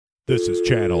This is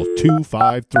Channel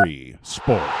 253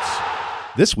 Sports.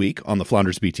 This week on the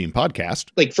Flounders B Team podcast.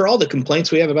 Like, for all the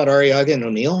complaints we have about Arriaga and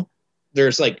O'Neill,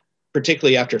 there's like,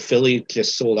 particularly after Philly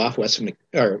just sold off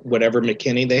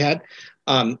McKinney they had,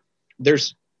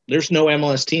 there's no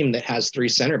MLS team that has three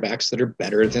center backs that are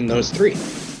better than those three.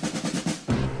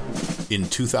 In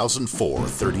 2004,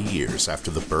 30 years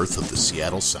after the birth of the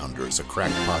Seattle Sounders, a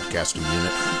crack podcasting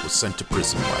unit was sent to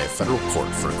prison by a federal court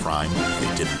for a crime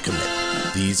they didn't commit.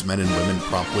 These men and women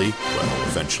promptly,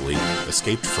 eventually,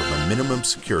 escaped from a minimum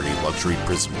security luxury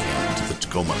prison camp to the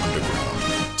Tacoma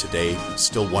Underground. Today,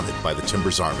 still wanted by the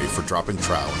Timbers Army for dropping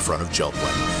trowel in front of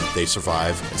Geltland. They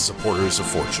survive as supporters of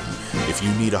fortune. If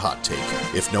you need a hot take,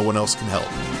 if no one else can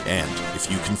help, and if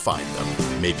you can find them,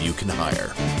 maybe you can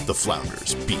hire the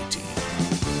Flounders B Team.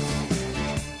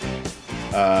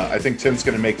 I think Tim's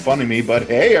going to make fun of me, but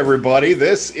hey, everybody,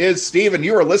 this is Steve, and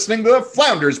you are listening to the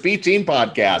Flounders B Team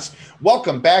podcast.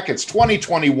 Welcome back. It's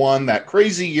 2021. That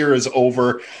crazy year is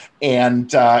over.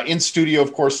 And in studio,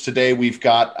 of course, today we've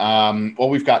got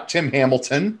Tim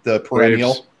Hamilton, the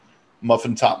perennial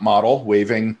muffin top model,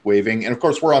 waving. And of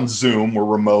course, we're on Zoom. We're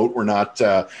remote. We're not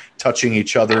touching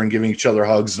each other and giving each other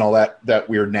hugs and all that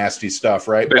weird, nasty stuff,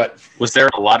 right? But was there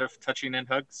a lot of touching and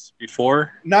hugs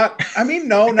before? No,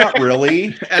 not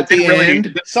really. At the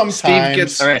end,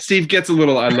 sometimes Steve gets a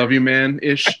little "I love you,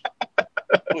 man"-ish.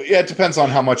 Yeah, it depends on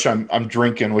how much I'm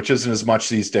drinking, which isn't as much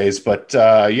these days. But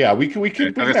yeah, we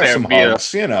can have some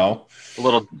hugs, you know. A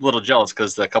little jealous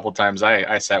because the couple times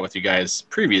I sat with you guys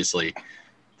previously,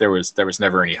 there was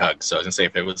never any hugs. So I was gonna say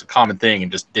if it was a common thing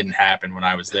and just didn't happen when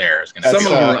I was there, I was gonna some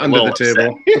of them were under the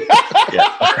table.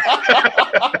 Yeah.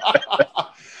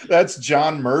 That's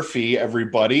John Murphy,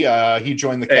 everybody. He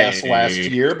joined the cast last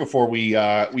year before we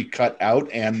cut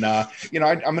out, and I'm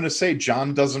going to say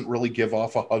John doesn't really give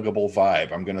off a huggable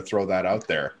vibe. I'm going to throw that out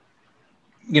there.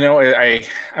 You know, I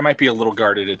might be a little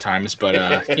guarded at times, but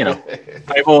I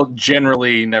will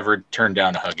generally never turn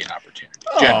down a hugging opportunity.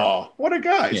 Oh, what a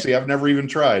guy! Yeah. See, I've never even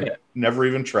tried. Yeah. Never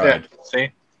even tried. Yeah. See.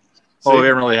 Well, we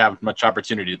didn't really have much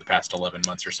opportunity the past 11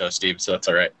 months or so, Steve, so that's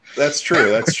all right. That's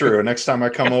true. Next time I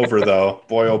come over, though,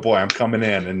 boy, oh boy, I'm coming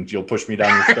in, and you'll push me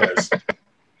down your stairs.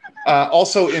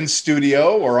 Also in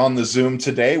studio or on the Zoom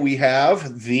today, we have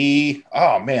every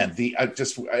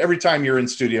time you're in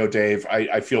studio, Dave,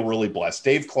 I feel really blessed.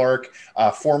 Dave Clark,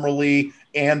 formerly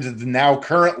and now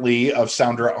currently of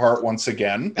Sounder at Heart once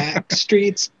again.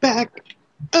 Backstreet's back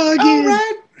again. All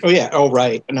right. Oh, yeah. Oh,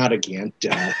 right. Not again.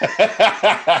 MLS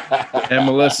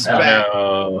is back.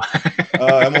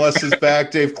 MLS is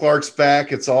back. Dave Clark's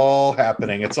back. It's all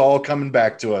happening. It's all coming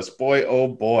back to us. Boy, oh,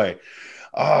 boy.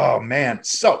 Oh, man.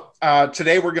 So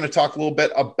today we're going to talk a little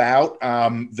bit about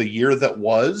the year that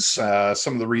was,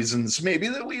 some of the reasons maybe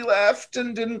that we left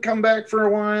and didn't come back for a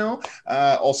while.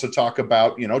 Also talk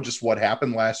about, just what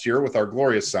happened last year with our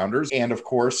glorious Sounders. And, of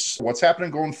course, what's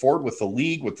happening going forward with the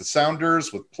league, with the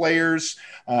Sounders, with players.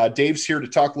 Dave's here to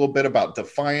talk a little bit about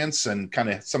Defiance and kind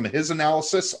of some of his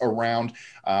analysis around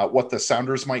what the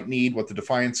Sounders might need, what the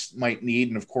Defiance might need,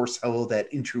 and, of course, how that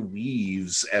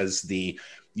interweaves as the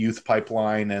youth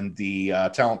pipeline and the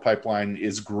talent pipeline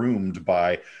is groomed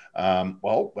by,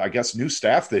 I guess new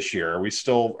staff this year. Are we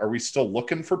still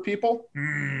looking for people?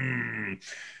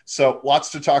 So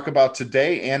lots to talk about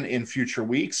today and in future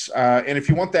weeks. And if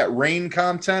you want that rain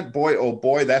content, boy, oh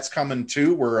boy, that's coming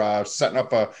too. We're setting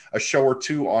up a show or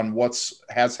two on what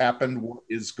has happened, what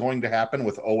is going to happen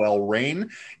with OL Reign,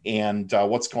 and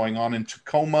what's going on in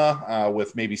Tacoma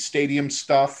with maybe stadium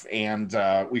stuff. And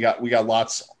we got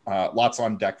lots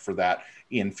on deck for that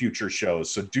in future shows.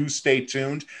 So do stay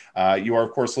tuned. You are,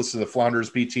 of course, listening to the Flounders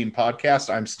B Team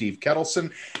podcast. I'm Steve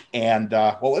Kettleson. And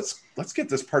let's get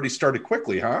this party started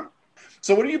quickly, huh?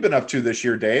 So what have you been up to this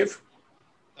year, Dave?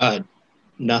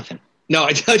 Nothing. No,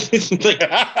 I just like.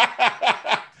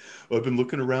 Well, I've been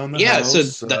looking around the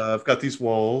house. So I've got these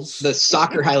walls. The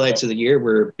soccer highlights of the year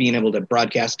were being able to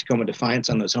broadcast Tacoma Defiance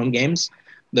on those home games.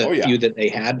 The few that they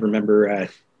had. Remember,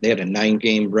 they had a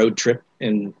 9-game road trip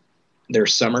in their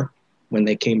summer when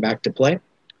they came back to play.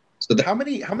 So how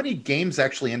many games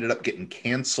actually ended up getting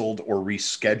canceled or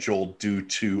rescheduled due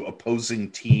to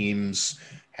opposing teams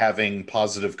having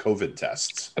positive COVID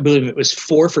tests? I believe it was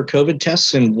 4 for COVID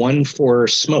tests and 1 for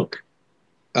smoke.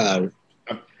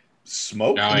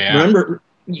 Smoke? Oh, yeah. Remember,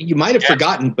 you might have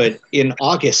forgotten, but in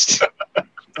August,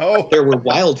 there were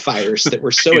wildfires that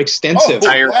were so extensive. The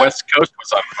entire West Coast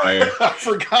was on fire. I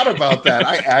forgot about that.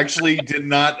 I actually did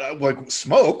not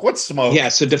smoke. What's smoke? Yeah,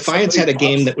 so Defiance had a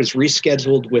game that was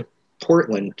rescheduled with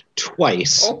Portland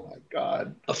twice. Oh my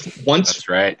God! Once, that's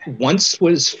right. Once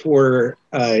was for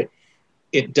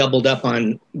it doubled up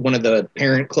on one of the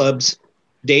parent club's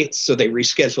dates, so they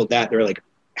rescheduled that. They're like,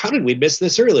 how did we miss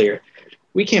this earlier?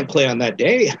 We can't play on that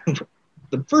day.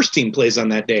 The first team plays on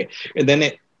that day. And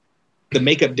then the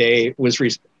makeup day was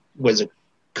a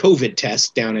COVID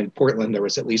test down in Portland. There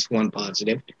was at least one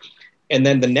positive. And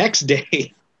then the next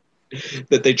day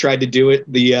that they tried to do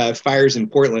it, the fires in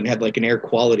Portland had like an air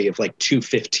quality of like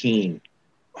 215.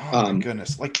 Oh my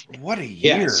goodness. Like, what a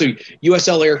year. Yeah, so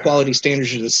USL air quality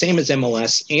standards are the same as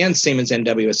MLS and same as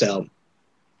NWSL.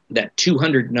 That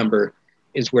 200 number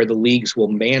is where the leagues will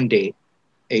mandate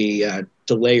a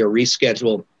delay or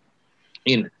reschedule.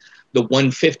 In the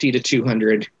 150 to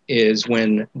 200 is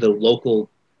when the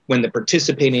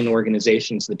participating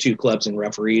organizations, the two clubs and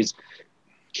referees,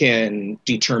 can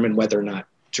determine whether or not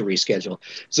to reschedule.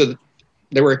 So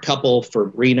there were a couple for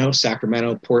Reno,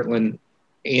 Sacramento, Portland,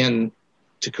 and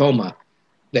Tacoma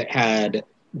that had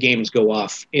games go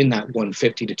off in that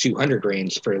 150 to 200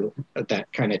 range for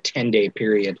that kind of 10-day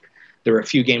period. There were a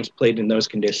few games played in those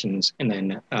conditions, and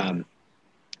then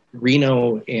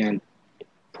Reno and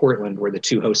Portland were the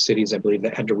two host cities, I believe,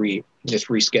 that had to just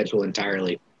reschedule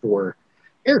entirely for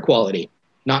air quality,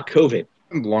 not COVID.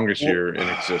 The longest year in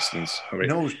existence. I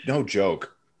mean, No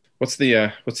joke. What's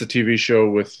the TV show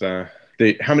with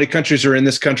how many countries are in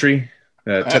this country?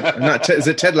 Is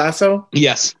it Ted Lasso?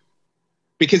 Yes,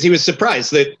 because he was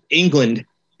surprised that England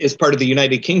is part of the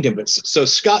United Kingdom, but so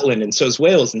Scotland, and so is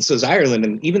Wales, and so is Ireland,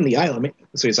 and even the Isle of Man.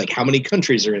 So he's like, how many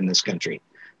countries are in this country?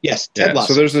 Yes, Ted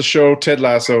Lasso. So there's the show Ted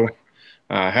Lasso.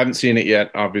 I haven't seen it yet,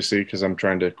 obviously, because I'm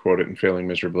trying to quote it and failing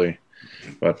miserably.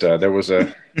 But there was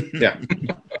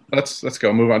let's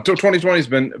go, move on. 2020 has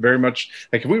been very much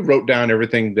like, if we wrote down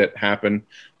everything that happened,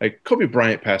 like Kobe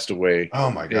Bryant passed away. Oh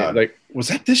my God. Like, was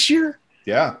that this year?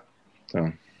 Yeah.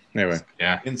 So anyway.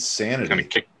 Yeah. Insanity. Kind of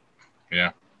kick.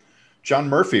 Yeah. John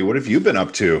Murphy, what have you been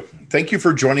up to? Thank you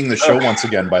for joining the show once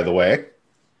again, by the way.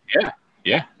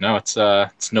 Yeah. No,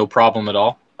 it's no problem at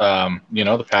all.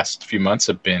 The past few months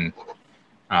have been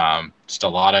just a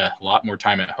lot more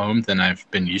time at home than I've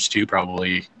been used to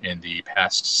probably in the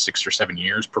past 6 or 7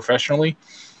 years professionally.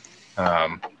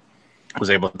 Was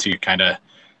able to kind of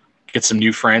get some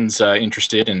new friends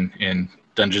interested in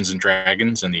Dungeons and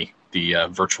Dragons and the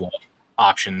virtual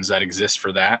options that exist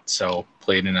for that. So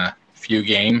played in a few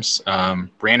games,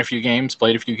 ran a few games,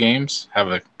 played a few games, have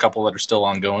a couple that are still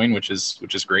ongoing, which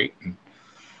is great.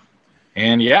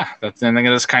 And yeah, then I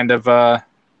just kind of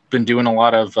been doing a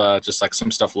lot of just like some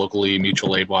stuff locally,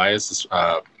 mutual aid wise,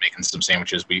 making some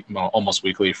sandwiches almost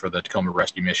weekly for the Tacoma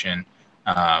Rescue Mission,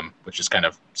 which is kind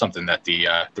of something that the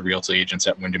realty agents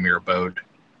at Windermere Abode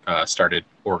started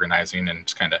organizing, and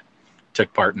just kind of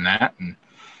took part in that. And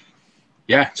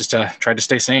yeah, just tried to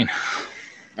stay sane.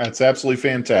 That's absolutely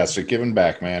fantastic. Giving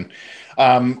back, man.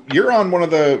 You're on one of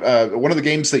the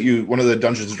games one of the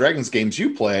Dungeons and Dragons games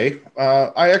you play.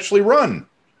 I actually run,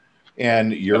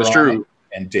 and you're on true. It,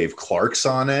 and Dave Clark's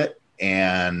on it,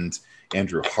 and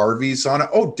Andrew Harvey's on it.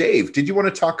 Oh, Dave, did you want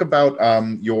to talk about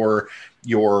your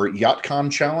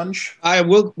YachtCon challenge?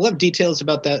 We'll have details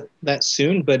about that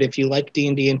soon. But if you like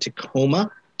D&D in Tacoma,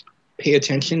 pay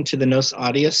attention to the Nos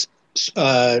Audius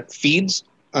feeds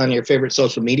on your favorite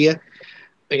social media,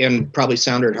 and probably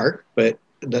Sounder at Heart. But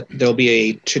there'll be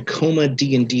a Tacoma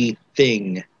D&D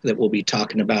thing that we'll be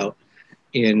talking about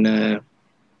in.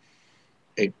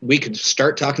 We could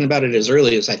start talking about it as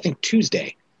early as I think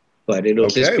Tuesday, but it'll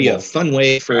just be a fun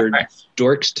way for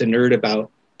dorks to nerd about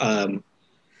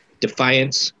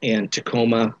Defiance and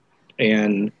Tacoma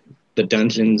and the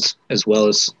dungeons as well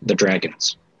as the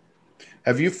dragons.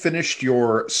 Have you finished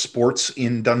your sports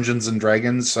in Dungeons and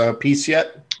Dragons piece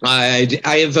yet? I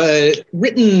have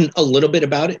written a little bit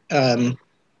about it.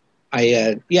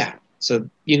 So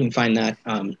you can find that.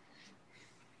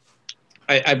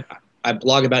 I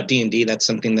blog about D&D. That's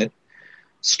something that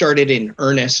started in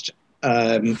earnest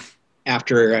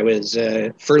after I was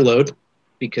furloughed,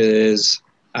 because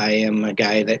I am a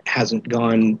guy that hasn't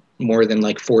gone more than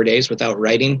like 4 days without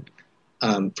writing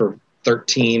for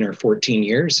 13 or 14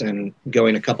 years, and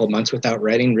going a couple months without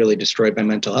writing really destroyed my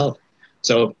mental health.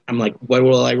 So I'm like, what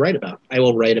will I write about? I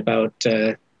will write about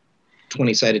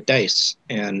 20-sided dice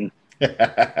and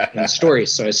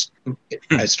stories. So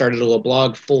I started a little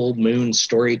blog, Full Moon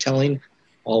Storytelling,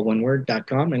 all one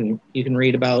word.com, and you can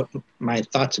read about my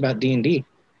thoughts about D&D.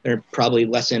 They're probably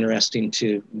less interesting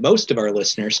to most of our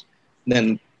listeners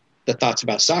than the thoughts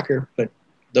about soccer, but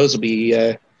those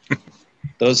will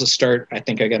start. I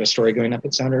think I got a story going up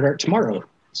at Sounder at Heart tomorrow.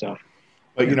 So,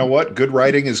 but you know what? Good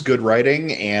writing is good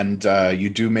writing, and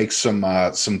you do make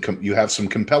you have some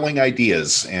compelling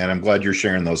ideas, and I'm glad you're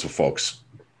sharing those with folks.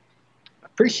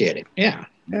 Appreciate it. Yeah.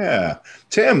 Yeah.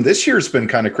 Tim, this year's been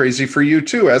kind of crazy for you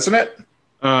too, hasn't it?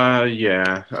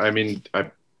 Yeah. I mean,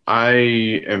 I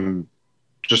am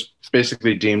just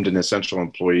basically deemed an essential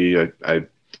employee. I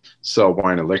sell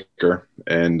wine and liquor,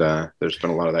 and there's been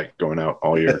a lot of that going out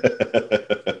all year.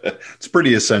 It's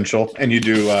pretty essential. And you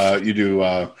do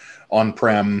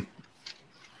on-prem.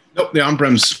 Nope, the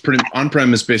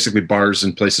on-prem is basically bars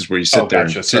and places where you sit there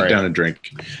and sit down and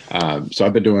drink. So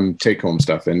I've been doing take-home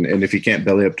stuff, and if you can't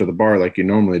belly up to the bar like you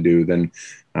normally do, then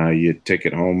you take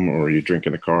it home or you drink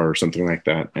in the car or something like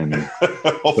that. And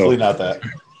hopefully not that.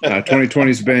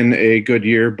 2020's been a good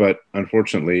year, but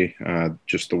unfortunately,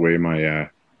 just the way my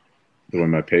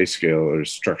pay scale or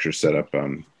structure set up,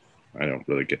 I don't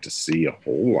really get to see a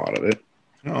whole lot of it.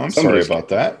 Oh, I'm sorry about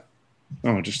that.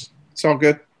 Oh, just it's all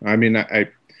good. I mean, I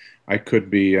could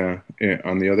be on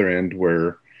the other end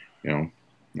where, I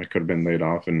could have been laid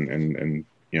off and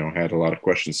had a lot of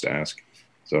questions to ask.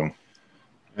 So.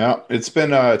 Yeah, it's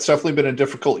definitely been a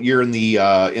difficult year in the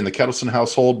Kettleson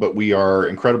household, but we are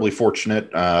incredibly fortunate.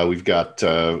 We've had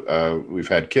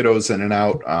kiddos in and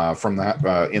out from that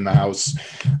in the house.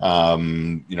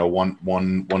 One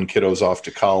kiddo's off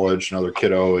to college, another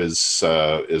kiddo is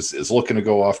looking to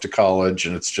go off to college,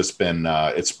 and it's been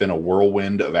a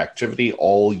whirlwind of activity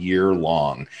all year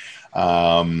long.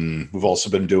 We've also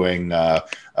been doing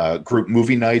group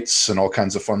movie nights and all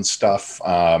kinds of fun stuff.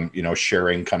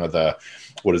 Sharing kind of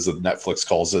what is it Netflix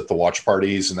calls it, the watch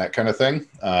parties and that kind of thing.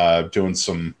 Doing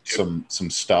some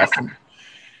stuff,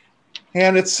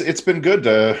 and it's been good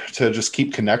to just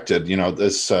keep connected.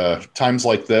 This times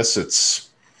like this, it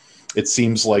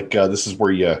seems like this is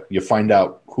where you find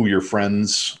out who your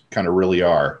friends kind of really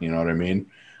are. You know what I mean?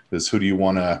 Is who do you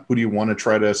want to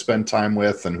try to spend time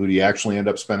with, and who do you actually end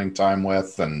up spending time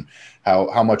with, and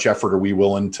how much effort are we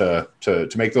willing to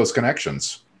make those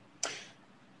connections?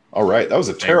 All right, that was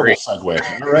a terrible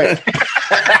segue. All right.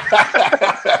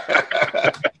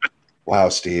 Wow,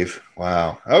 Steve.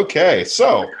 Wow. Okay,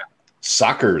 so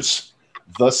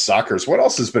the Soccers. What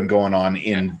else has been going on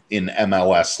in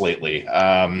MLS lately?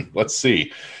 Let's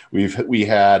see. We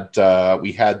had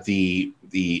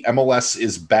the MLS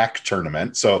is back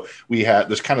tournament. So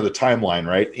there's kind of the timeline,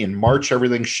 right? In March,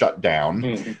 everything shut down,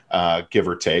 give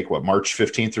or take. March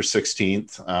 15th or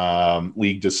 16th,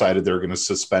 league decided they were going to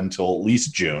suspend till at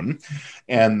least June.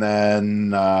 And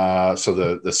then,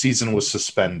 so the season was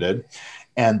suspended.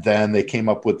 And then they came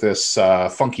up with this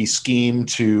funky scheme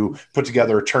to put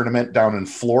together a tournament down in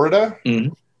Florida.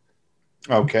 Mm-hmm.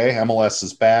 Okay, MLS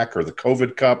is back, or the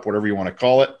COVID Cup, whatever you want to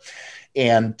call it.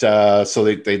 And so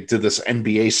they did this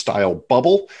NBA style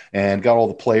bubble and got all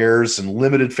the players and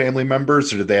limited family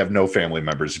members, or did they have no family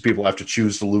members? Do people have to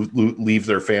choose to leave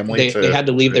their family? They had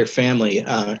to leave their family,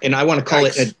 and I want to call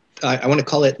it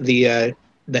the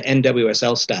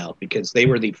NWSL style, because they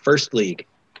were the first league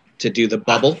to do the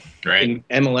bubble. Right.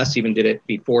 And MLS even did it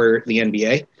before the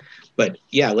NBA. But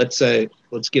yeah, let's give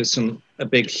a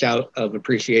big shout of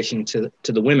appreciation to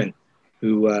the women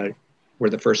who were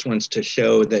the first ones to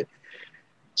show that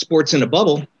sports in a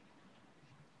bubble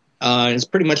is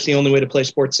pretty much the only way to play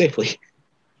sports safely.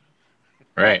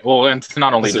 Right. Well, and it's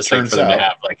not only just like for them to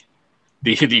have like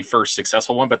the first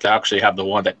successful one, but to actually have the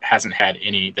one that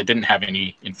didn't have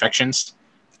any infections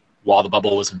while the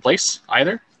bubble was in place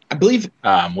either. I believe,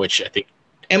 which I think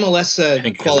MLS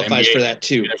qualifies NBA, for that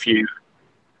too.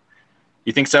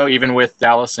 You think so? Even with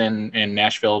Dallas and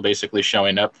Nashville basically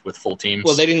showing up with full teams.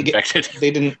 Well, they didn't infected.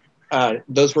 They didn't.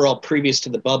 Those were all previous to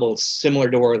the bubble,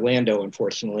 similar to Orlando.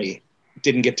 Unfortunately,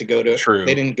 didn't get to go to. True.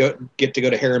 They didn't get to go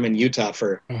to Harriman, Utah,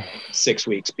 for 6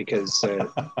 weeks because. Yeah,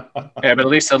 but at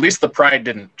least the Pride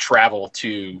didn't travel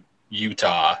to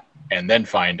Utah and then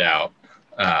find out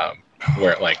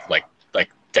where like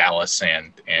Dallas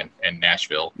and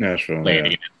Nashville landing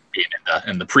and being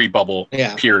in the pre-bubble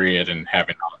period and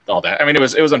having all that. I mean, it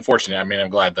was unfortunate. I mean, I'm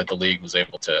glad that the league was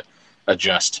able to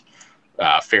adjust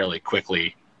fairly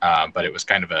quickly. But it was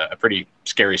kind of a pretty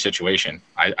scary situation,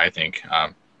 I think,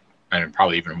 and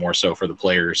probably even more so for the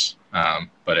players.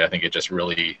 But I think it just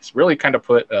really kind of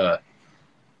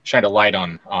shined a light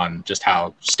on just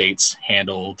how states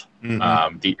handled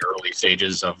the early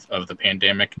stages of the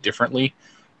pandemic differently.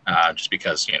 Just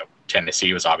because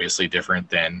Tennessee was obviously different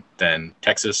than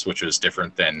Texas, which was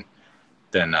different than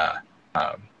up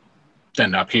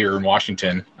here in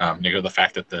Washington. The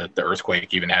fact that the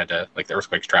earthquake even had to, the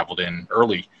earthquakes traveled in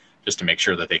early just to make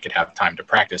sure that they could have time to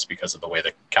practice because of the way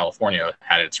that California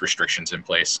had its restrictions in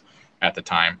place at the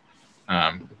time.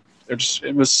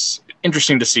 It was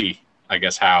interesting to see, I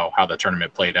guess, how the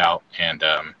tournament played out. And,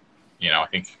 I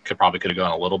think could have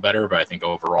gone a little better, but I think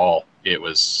overall it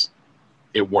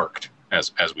worked.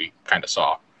 as we kind of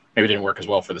saw. Maybe it didn't work as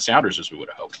well for the Sounders as we would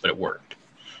have hoped, but it worked.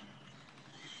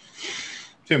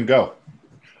 Tim, go.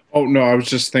 Oh no, I was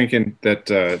just thinking that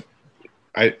to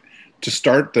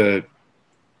start the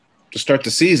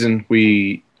season,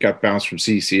 we got bounced from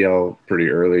CCL pretty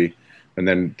early, and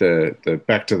then the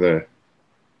back to the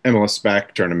MLS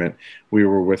back tournament, we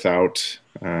were without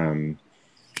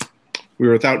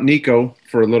Nico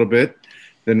for a little bit.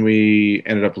 Then we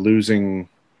ended up losing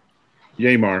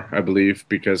Yamar, I believe,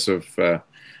 because of a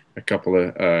couple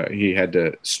of he had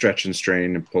to stretch and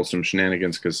strain and pull some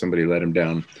shenanigans because somebody let him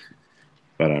down.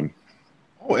 But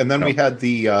and then we had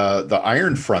the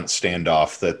Iron Front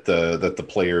standoff that the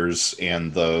players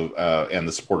and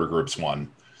the supporter groups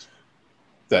won.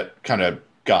 That kind of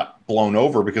got blown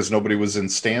over because nobody was in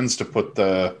stands to put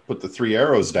the 3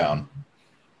 arrows down.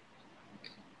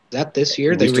 That this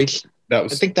year they reached. I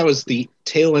think that was the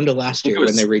tail end of last year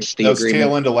when they reached the agreement.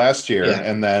 Tail end of last year, yeah.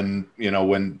 And then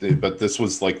but this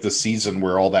was like the season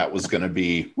where all that was going to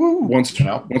be. Once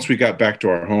we got back to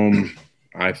our home,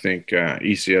 I think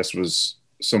ECS was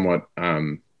somewhat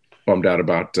bummed out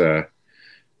about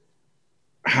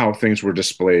how things were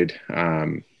displayed.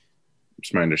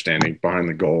 It's my understanding behind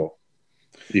the goal,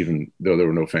 even though there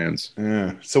were no fans.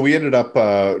 Yeah. So we ended up.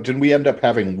 Didn't we end up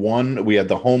having one? We had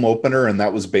the home opener, and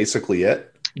that was basically it.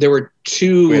 There were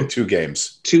two. We had 2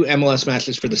 games, 2 MLS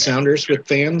matches for the Sounders with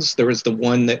fans. There was the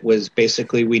one that was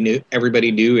basically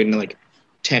everybody knew in like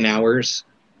 10 hours,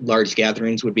 large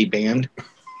gatherings would be banned.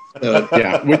 So,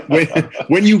 yeah,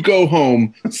 when you go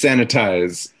home,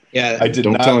 sanitize. Yeah,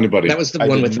 don't tell anybody. That was the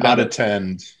one with not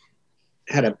attend.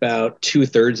 Had about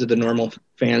 2/3 of the normal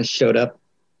fans showed up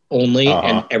only,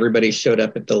 and everybody showed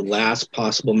up at the last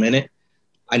possible minute.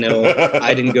 I know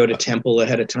I didn't go to Temple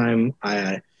ahead of time.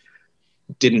 I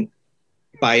didn't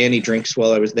buy any drinks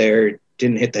while I was there.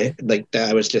 Didn't hit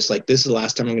I was just like, this is the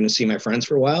last time I'm going to see my friends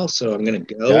for a while, so I'm going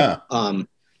to go. Yeah.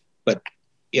 But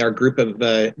our group of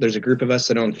there's a group of us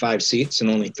that owned 5 seats, and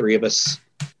only 3 of the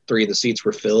seats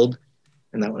were filled,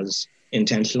 and that was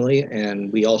intentionally. And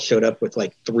we all showed up with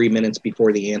like 3 minutes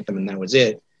before the anthem, and that was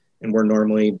it. And we're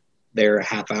normally there a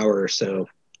half hour or so.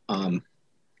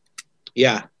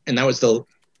 Yeah, and that was the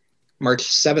March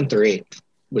 7th or 8th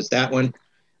was that one.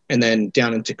 And then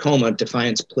down in Tacoma,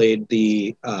 Defiance played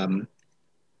the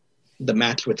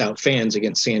match without fans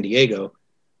against San Diego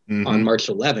on March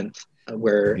 11th,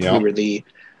 where we were the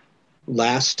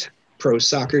last pro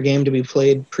soccer game to be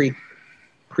played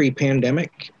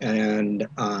pre-pandemic. And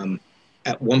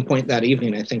at one point that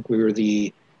evening, I think we were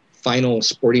the final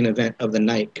sporting event of the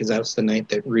night, because that was the night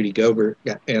that Rudy Gobert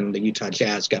and the Utah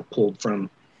Jazz got pulled from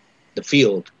the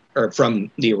field or from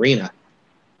the arena.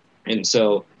 And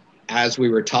so as we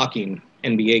were talking,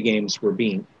 NBA games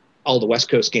all the West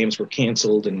Coast games were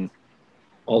canceled, and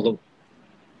all the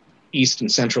East and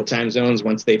Central time zones,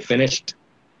 once they finished,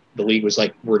 the league was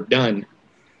like, we're done.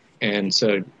 And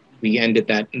so we ended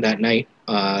that night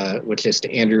with just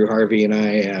Andrew Harvey and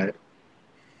I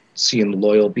seeing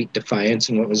Loyal beat Defiance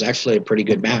in what was actually a pretty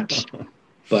good match.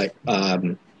 But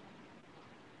that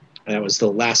was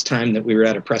the last time that we were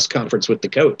at a press conference with the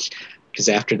coach, because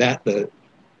after that,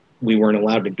 we weren't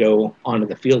allowed to go onto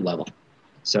the field level.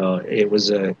 So it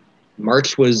was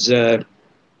March was a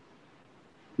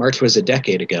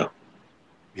decade ago.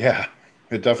 Yeah,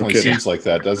 it definitely seems like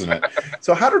that, doesn't it?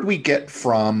 So how did we get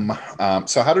from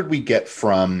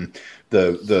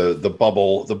the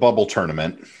bubble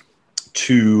tournament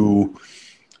to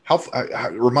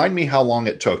remind me how long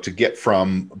it took to get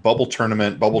from bubble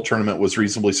tournament was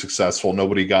reasonably successful.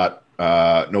 Nobody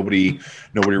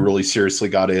really seriously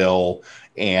got ill.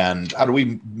 And how do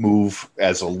we move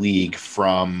as a league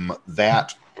from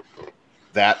that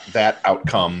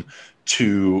outcome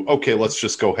to, okay, let's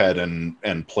just go ahead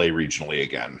and play regionally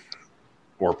again,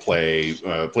 or play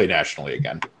nationally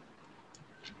again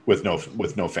with no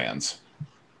fans?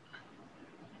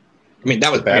 I mean,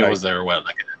 that was bad. Was there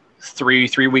like a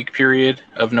 3-week period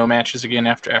of no matches again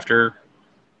after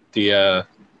the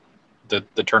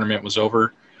tournament was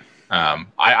over?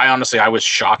 I honestly, I was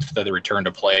shocked that the return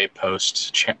to play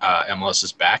post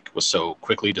MLS's back was so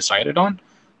quickly decided on.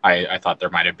 I thought there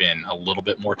might have been a little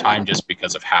bit more time, just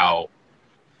because of how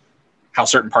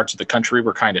certain parts of the country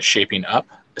were kind of shaping up,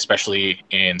 especially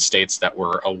in states that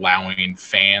were allowing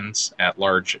fans at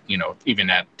large, even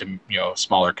at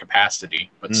smaller capacity,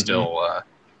 but still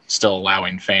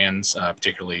allowing fans,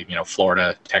 particularly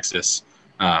Florida, Texas,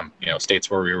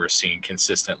 states where we were seeing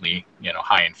consistently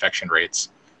high infection rates.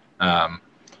 But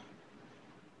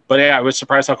yeah, I was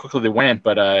surprised how quickly they went.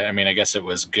 But I mean, I guess it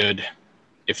was good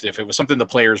if it was something the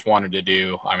players wanted to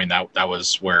do. I mean, that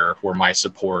was where my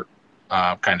support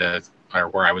kind of or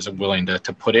where I was willing to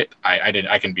put it.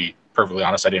 I can be perfectly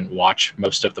honest. I didn't watch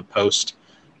most of the post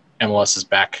MLS is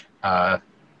back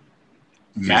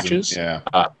matches. Yeah.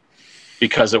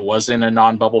 Because it was in a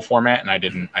non-bubble format, and I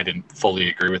didn't fully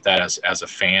agree with that as a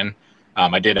fan.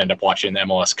 I did end up watching the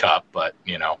MLS Cup, but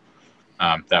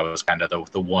that was kind of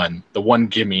the one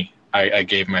gimme I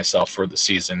gave myself for the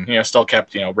season. Still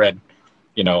kept read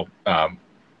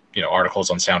articles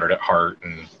on Sounder at Heart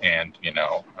and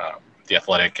the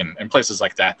Athletic and places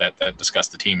like that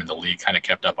discussed the team and the league, kind of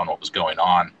kept up on what was going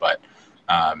on, but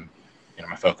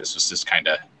my focus was just kind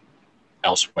of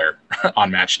elsewhere on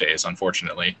match days,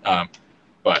 unfortunately.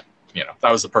 But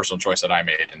that was the personal choice that I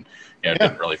made, and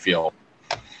didn't really feel.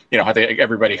 I think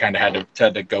everybody kind of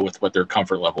had to go with what their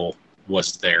comfort level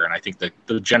was there, and I think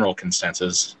the general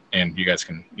consensus, and you guys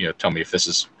can tell me if this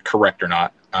is correct or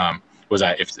not, was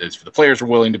that if the players were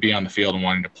willing to be on the field and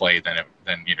wanting to play, then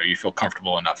you feel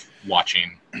comfortable enough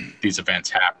watching these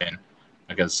events happen,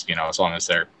 because as long as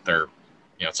they're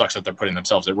it sucks that they're putting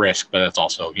themselves at risk, but it's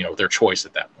also their choice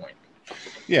at that point.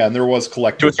 Yeah, and there was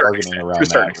collective bargaining around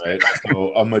that, right?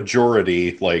 So a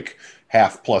majority, like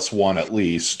half plus one at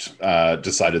least,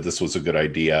 decided this was a good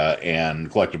idea, and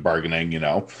collective bargaining,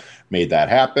 made that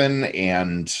happen.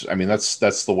 And I mean,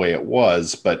 that's the way it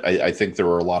was. But I think there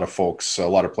were a lot of folks, a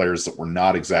lot of players that were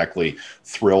not exactly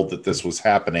thrilled that this was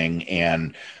happening,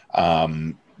 and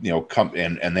and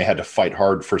they had to fight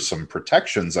hard for some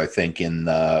protections, I think, in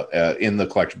the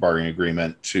collective bargaining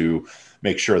agreement to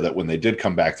make sure that when they did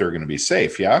come back, they're going to be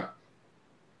safe. Yeah.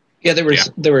 Yeah, there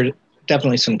were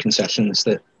definitely some concessions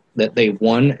that they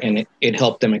won, and it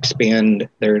helped them expand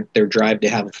their drive to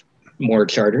have more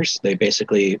charters. They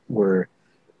basically were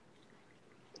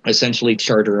essentially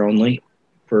charter only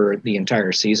for the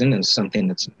entire season, and something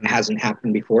that hasn't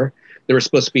happened before. There was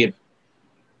supposed to be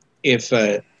if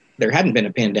there hadn't been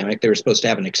a pandemic, they were supposed to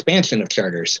have an expansion of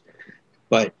charters,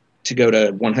 but to go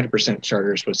to 100%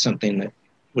 charters was something that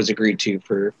was agreed to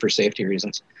for safety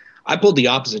reasons. I pulled the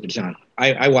opposite of John.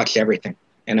 I watched everything,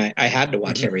 and I had to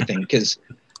watch everything because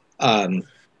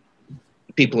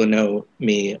people who know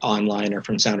me online or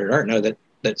from Sounder Art know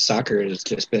that soccer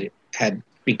had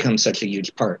become such a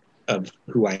huge part of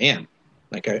who I am.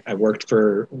 Like I worked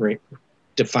for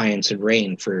Defiance and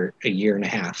Reign for a year and a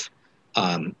half.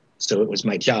 So it was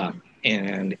my job.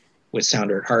 And with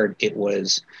Sounder at Heart, it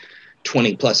was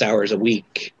 20 plus hours a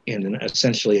week in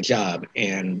essentially a job.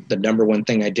 And the number one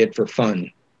thing I did for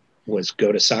fun was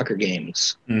go to soccer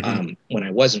games when I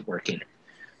wasn't working.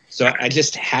 So I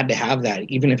just had to have that,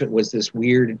 even if it was this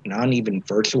weird, not even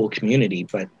virtual community,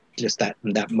 but just that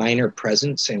minor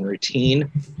presence and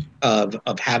routine of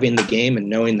having the game and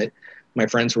knowing that my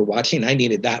friends were watching. I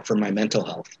needed that for my mental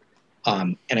health.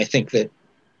 And I think that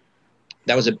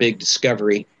was a big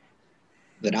discovery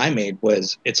that I made,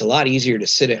 was it's a lot easier to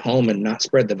sit at home and not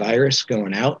spread the virus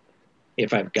going out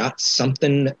if I've got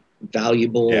something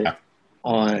valuable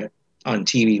on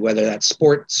TV, whether that's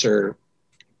sports or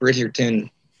Bridgerton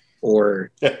or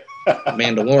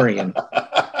Mandalorian.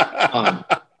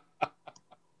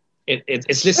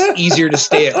 It's just easier to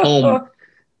stay at home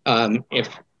if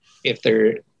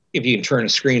you can turn a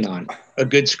screen on, a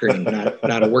good screen,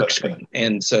 not a work screen.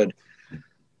 And so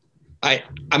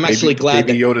I'm actually glad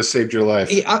that Yoda saved your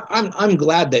life. I'm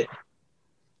glad that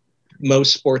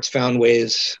most sports found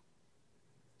ways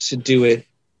to do it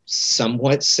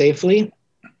somewhat safely.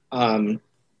 And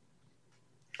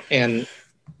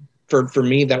for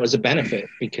me, that was a benefit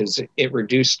because it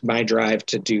reduced my drive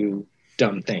to do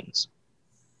dumb things.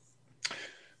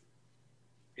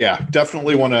 Yeah,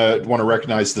 definitely want to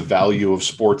recognize the value of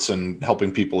sports and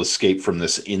helping people escape from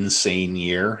this insane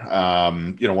year.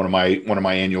 One of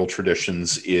my annual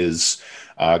traditions is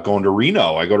going to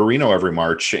Reno. I go to Reno every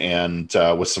March and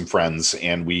with some friends,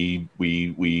 and we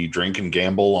drink and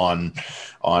gamble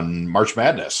on March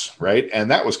Madness, right?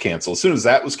 And that was canceled. As soon as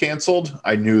that was canceled,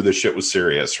 I knew the shit was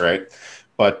serious, right?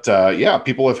 But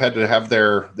people have had to have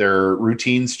their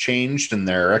routines changed and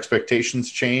their expectations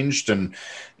changed, and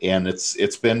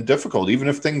it's been difficult. Even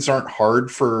if things aren't hard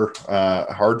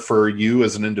for you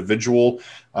as an individual,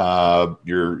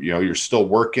 you're still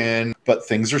working, but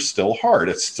things are still hard.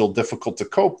 It's still difficult to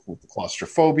cope with the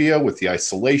claustrophobia, with the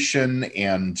isolation,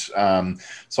 and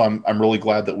so I'm really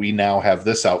glad that we now have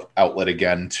this outlet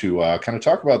again to kind of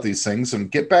talk about these things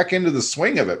and get back into the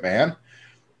swing of it, man.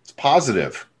 It's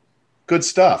positive. Good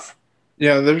stuff.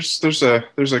 Yeah, there's a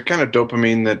kind of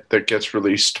dopamine that gets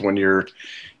released when you're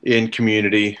in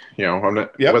community.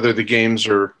 Whether the games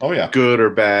are good or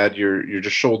bad, you're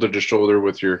just shoulder to shoulder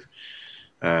with your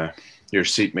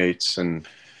seatmates, and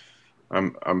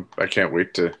I can't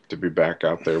wait to be back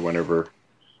out there whenever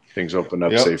things open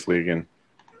up safely again.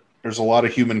 There's a lot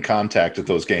of human contact at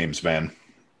those games, man.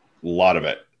 A lot of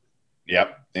it.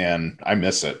 Yep. And I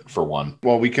miss it, for one.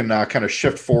 Well, we can kind of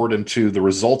shift forward into the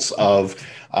results of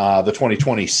the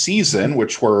 2020 season,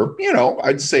 which were,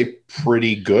 I'd say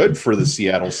pretty good for the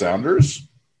Seattle Sounders.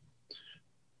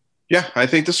 Yeah, I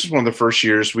think this is one of the first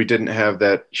years we didn't have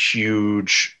that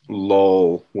huge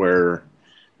lull where,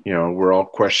 we're all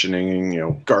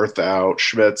questioning, Garth out,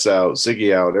 Schmidt's out,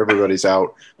 Ziggy out, everybody's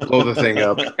out, blow the thing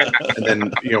up. And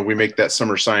then, we make that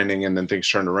summer signing and then things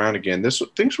turn around again.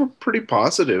 Things were pretty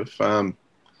positive.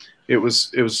 It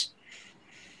was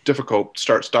difficult,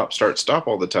 start, stop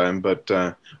all the time. But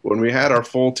when we had our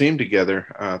full team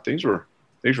together, things were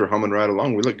humming right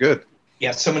along. We looked good.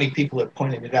 Yeah, so many people have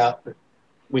pointed it out, but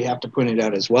we have to point it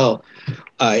out as well.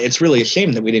 It's really a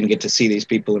shame that we didn't get to see these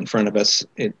people in front of us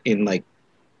in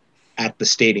at the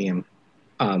stadium,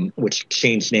 which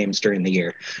changed names during the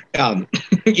year.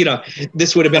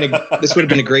 This would have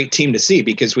been a great team to see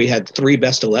because we had 3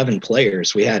 best 11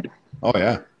 players. We had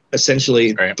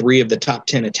essentially 3 of the top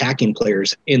 10 attacking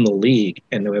players in the league,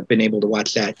 and to have been able to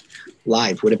watch that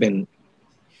live would have been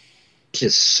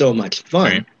just so much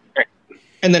fun. Right.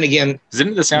 And then again,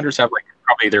 didn't the Sounders have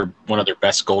probably one of their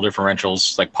best goal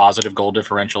differentials, positive goal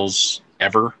differentials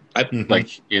ever,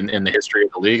 in the history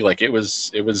of the league? It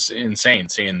was insane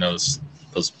seeing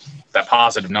that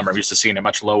positive number. I'm used to seeing it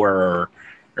much lower,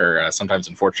 or sometimes,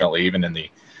 unfortunately, even in the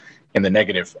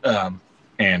negative. I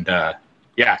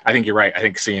think you're right. I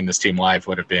think seeing this team live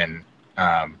would have been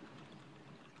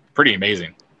pretty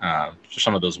amazing.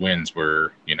 Some of those wins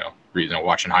were,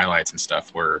 watching highlights and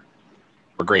stuff were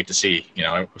great to see.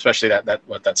 Especially that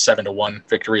 7-1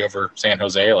 victory over San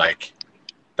Jose.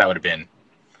 That would have been.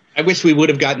 I wish we would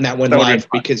have gotten that one live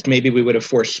because maybe we would have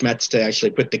forced Schmetz to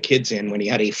actually put the kids in when he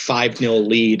had a 5-0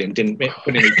 lead and didn't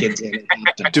put any kids in.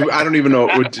 I don't even know.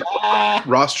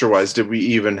 Roster-wise, did we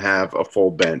even have a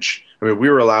full bench? I mean,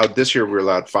 this year we were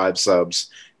allowed 5 subs,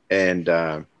 and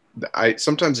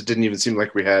sometimes it didn't even seem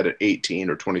like we had an 18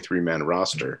 or 23-man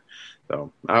roster.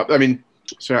 So,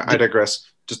 I digress.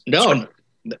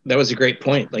 That was a great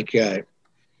point. This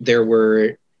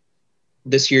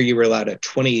year you were allowed a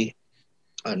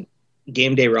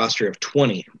game day roster of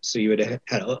 20. So you would have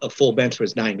had a full bench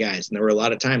was 9 guys. And there were a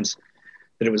lot of times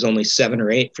that it was only 7 or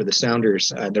 8 for the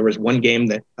Sounders. There was one game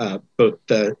that both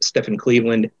Stephen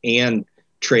Cleveland and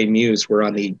Trey Muse were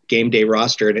on the game day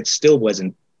roster, and it still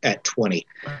wasn't at 20.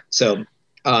 So,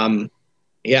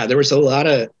 there was a lot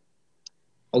of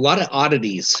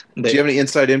oddities. Do you have any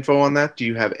inside info on that? Do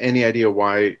you have any idea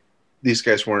why these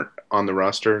guys weren't on the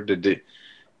roster? Did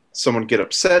someone get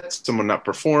upset? Someone not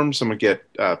perform? Someone get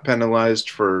penalized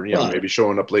for maybe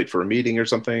showing up late for a meeting or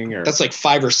something? Or that's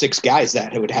 5 or 6 guys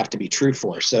that it would have to be true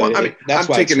for. So that's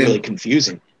why it's really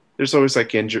confusing. There's always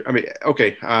injury. I mean,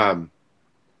 okay.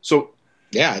 So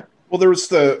yeah. Well, there was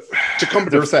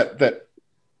that.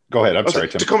 Go ahead. I'm sorry,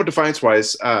 Tim. Tacoma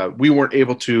Defiance-wise, we weren't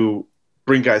able to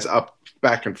bring guys up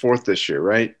back and forth this year,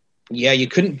 right? Yeah, you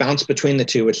couldn't bounce between the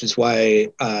two, which is why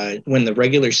when the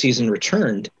regular season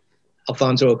returned,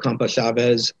 Alfonso Ocampo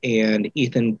Chavez and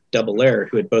Ethan Double-Air,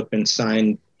 who had both been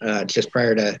signed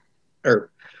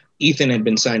Ethan had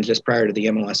been signed just prior to the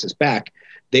MLS's back,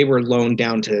 they were loaned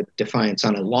down to Defiance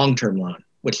on a long-term loan,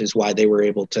 which is why they were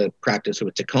able to practice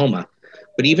with Tacoma.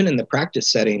 But even in the practice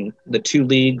setting, the 2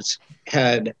 leagues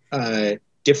had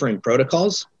different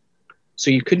protocols. So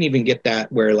you couldn't even get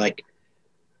that where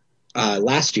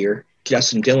last year,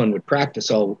 Justin Dillon would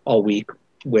practice all week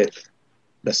with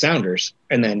the Sounders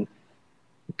and then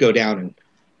go down and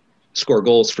score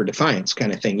goals for Defiance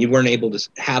kind of thing. You weren't able to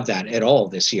have that at all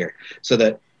this year. So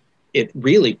that it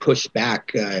really pushed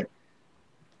back.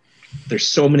 There's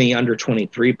so many under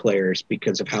 23 players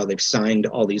because of how they've signed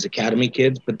all these academy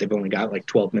kids, but they've only got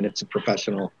 12 minutes of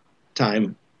professional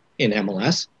time in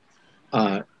MLS.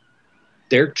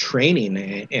 Their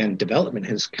training and development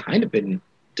has kind of been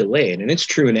delayed, and it's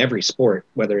true in every sport,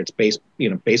 whether it's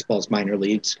baseball's minor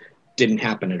leagues didn't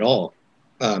happen at all.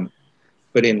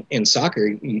 But in soccer,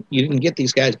 you didn't get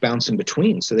these guys bouncing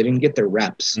between, so they didn't get their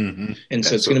reps. Mm-hmm. And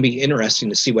so it's going to be interesting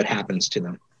to see what happens to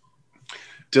them.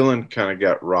 Dylan kind of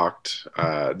got rocked.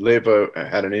 Leva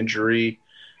had an injury,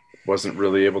 wasn't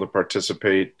really able to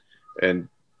participate, and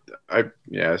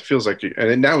it feels like.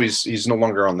 And now he's no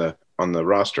longer on the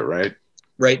roster, right?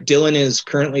 Right. Dylan is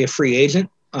currently a free agent.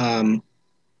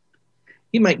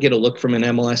 He might get a look from an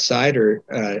MLS side, or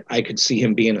I could see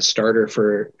him being a starter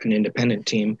for an independent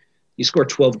team. You score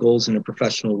 12 goals in a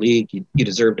professional league, you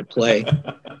deserve to play.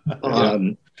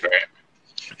 Hope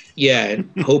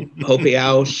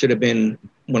Ao should have been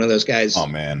one of those guys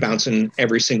bouncing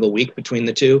every single week between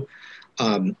the two.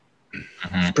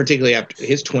 Particularly after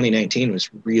his 2019 was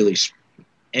really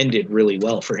ended really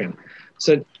well for him.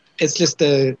 So it's just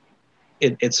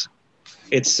it's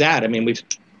sad. I mean,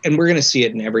 we're going to see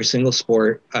it in every single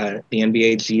sport. The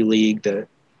NBA, G League, there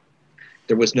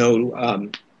was no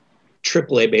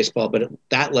AAA baseball, but at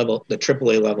that level, the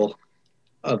AAA level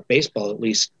of baseball, at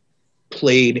least,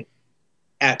 played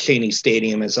at Cheney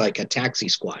Stadium as like a taxi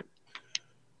squad.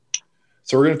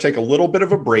 So we're going to take a little bit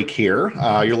of a break here.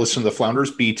 You're listening to the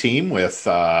Flounders B Team with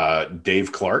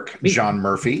Dave Clark, John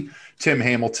Murphy, Tim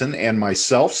Hamilton, and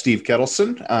myself, Steve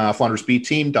Kettleson,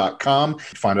 floundersbteam.com.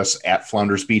 Find us at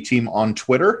Flounders B Team on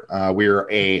Twitter. We're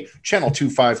a Channel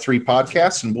 253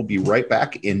 podcast, and we'll be right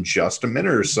back in just a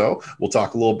minute or so. We'll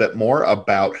talk a little bit more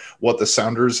about what the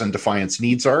Sounders and Defiance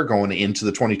needs are going into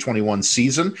the 2021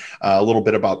 season, a little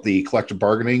bit about the collective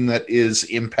bargaining that is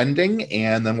impending,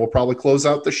 and then we'll probably close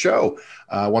out the show.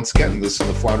 Once again, this is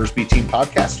the Flounders B Team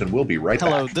podcast, and we'll be right back.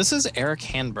 Hello, this is Eric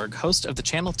Hanberg, host of the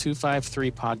Channel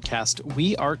 253 podcast,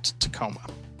 We Art Tacoma.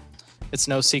 It's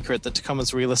no secret that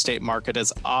Tacoma's real estate market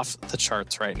is off the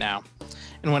charts right now.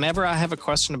 And whenever I have a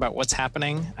question about what's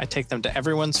happening, I take them to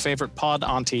everyone's favorite pod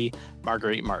auntie,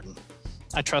 Marguerite Martin.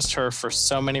 I trust her for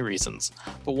so many reasons,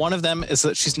 but one of them is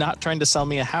that she's not trying to sell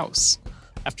me a house.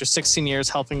 After 16 years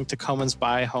helping Tacomans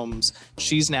buy homes,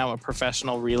 she's now a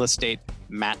professional real estate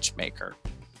matchmaker.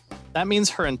 That means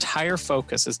her entire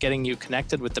focus is getting you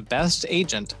connected with the best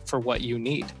agent for what you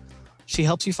need. She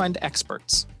helps you find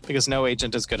experts, because no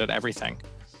agent is good at everything.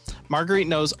 Marguerite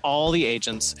knows all the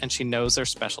agents, and she knows their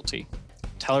specialty.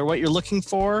 Tell her what you're looking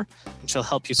for, and she'll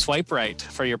help you swipe right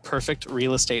for your perfect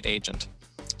real estate agent.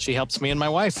 She helps me and my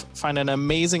wife find an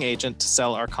amazing agent to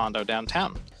sell our condo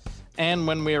downtown. And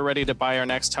when we are ready to buy our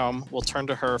next home, we'll turn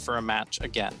to her for a match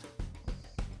again.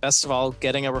 Best of all,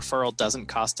 getting a referral doesn't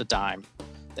cost a dime.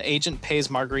 The agent pays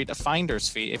Marguerite a finder's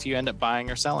fee if you end up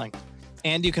buying or selling.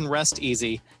 And you can rest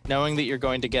easy knowing that you're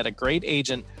going to get a great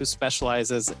agent who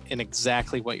specializes in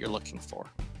exactly what you're looking for.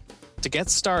 To get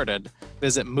started,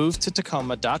 visit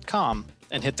movetotacoma.com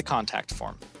and hit the contact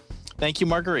form. Thank you,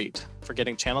 Marguerite, for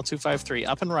getting Channel 253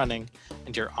 up and running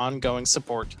and your ongoing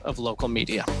support of local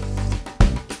media.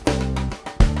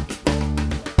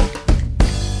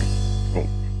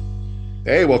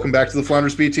 Hey, welcome back to the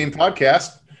Flounders B Team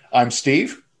podcast. I'm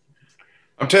Steve.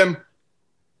 I'm Tim.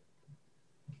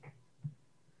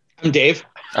 I'm Dave.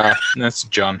 That's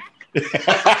John. You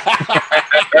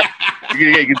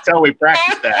can tell we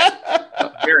practiced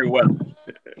that very well.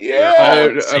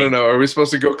 Yeah. I don't know. Are we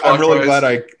supposed to go clockwise? I'm really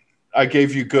glad I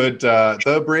gave you good,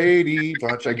 the Brady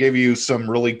Bunch. I gave you some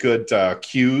really good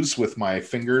cues with my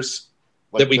fingers.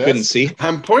 Like that we this. couldn't see.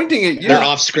 I'm pointing at you. They're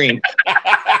off screen.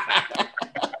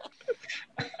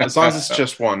 As long as it's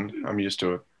just one, I'm used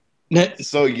to it.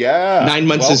 So, yeah. 9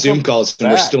 months of Zoom calls,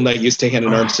 and we're still not used to hand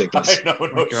and arm signals. I know,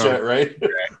 no shit, right?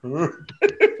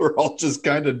 We're all just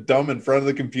kind of dumb in front of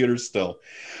the computer still.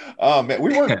 Man,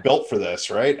 we weren't built for this,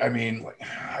 right? I mean,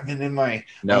 I've been in my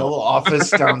little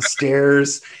office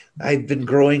downstairs. I've been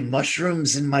growing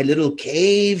mushrooms in my little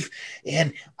cave,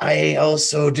 and I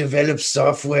also developed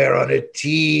software on a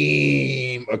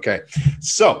team. Okay,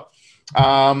 so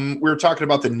we were talking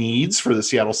about the needs for the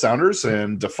Seattle Sounders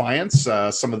and Defiance.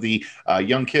 Some of the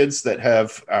young kids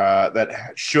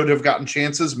that should have gotten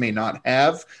chances may not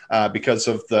have because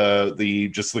of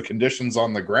the conditions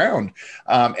on the ground.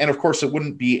 And of course, it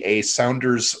wouldn't be a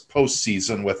Sounders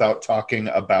postseason without talking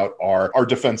about our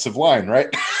defensive line, right?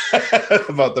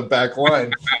 About the back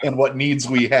line and what needs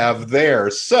we have there.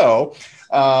 So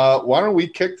why don't we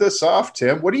kick this off,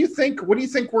 Tim? What do you think? What do you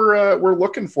think we're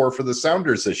looking for the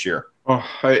Sounders this year? Oh,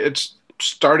 it's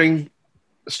starting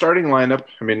lineup.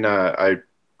 I mean,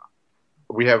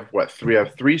 we have what? We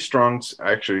have three strongs.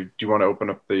 Actually, do you want to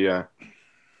open up the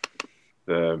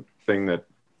thing that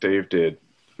Dave did?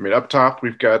 I mean, up top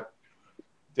we've got.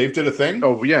 Dave did a thing.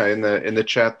 Oh yeah, in the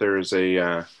chat there is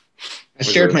a. I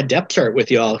shared my depth chart with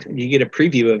y'all. You get a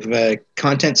preview of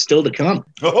content still to come.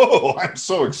 Oh, I'm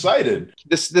so excited!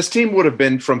 This team would have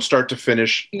been from start to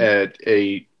finish at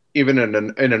even in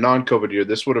a non-COVID year.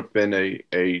 This would have been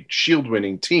a Shield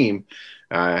winning team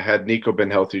had Nico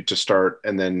been healthy to start,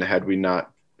 and then had we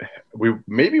not, we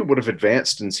maybe would have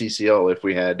advanced in CCL if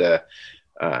we had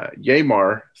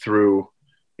Yamar through.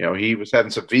 You know, he was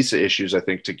having some visa issues, I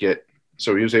think, to get.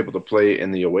 So he was able to play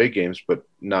in the away games, but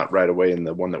not right away in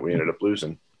the one that we ended up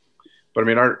losing. But I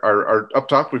mean, our up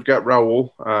top, we've got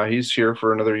Raul. He's here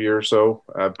for another year or so.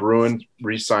 Bruin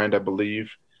re-signed, I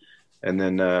believe. And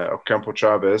then Ocampo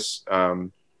Chavez.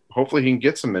 Hopefully he can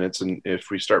get some minutes. And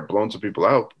if we start blowing some people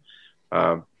out,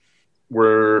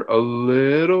 we're a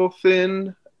little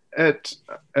thin at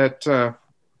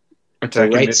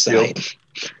Attacking right midfield.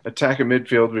 side. Attacking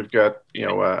midfield, we've got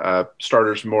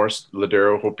starters Morris,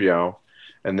 Ladero, Hopiao,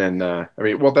 and then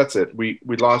that's it. We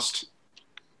lost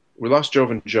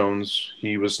Jovan Jones.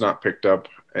 He was not picked up,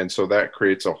 and so that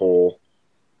creates a hole,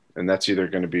 and that's either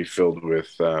going to be filled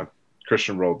with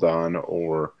Christian Roldan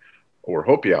or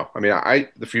Hopiao. I mean,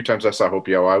 the few times I saw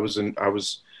Hopiao,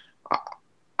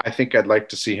 I think I'd like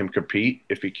to see him compete.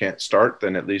 If he can't start,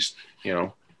 then at least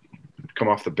come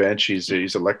off the bench. He's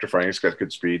electrifying. He's got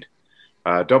good speed.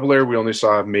 Double Air we only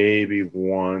saw maybe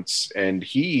once, and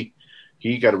he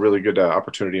got a really good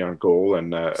opportunity on goal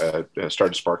and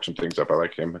started to spark some things up. I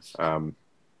like him.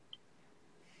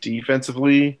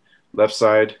 Defensively, left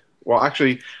side. Well,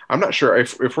 actually, I'm not sure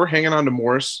if we're hanging on to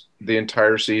Morris the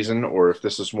entire season, or if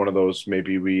this is one of those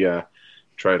maybe we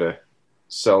try to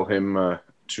sell him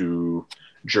to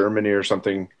Germany or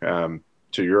something, to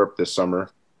Europe this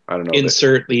summer. I don't know.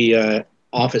 Insert the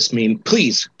office meme,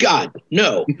 please, God,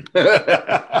 no.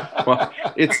 Well,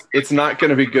 it's not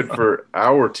going to be good for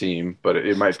our team, but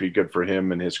it might be good for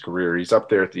him and his career. He's up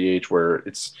there at the age where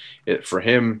for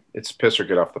him, it's piss or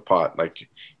get off the pot. Like,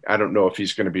 I don't know if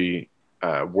he's going to be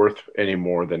worth any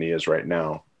more than he is right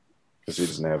now, because he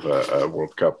doesn't have a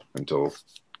World Cup until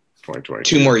 2020.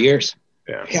 2 more years.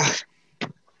 Yeah.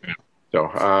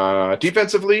 So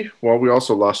defensively, well, we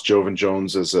also lost Jovan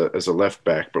Jones as a left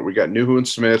back, but we got Nuhu and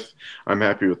Smith. I'm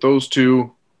happy with those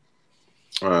two.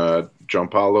 John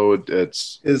Paulo,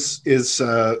 so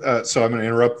I'm going to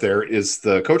interrupt there. Is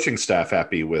the coaching staff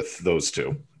happy with those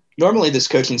two? Normally, this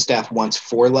coaching staff wants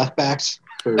 4 left backs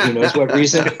for who knows what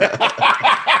reason.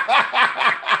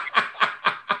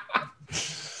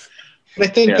 But I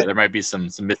think there might be some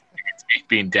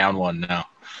being down one now.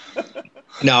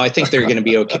 No, I think they're going to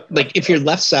be okay. Like, if your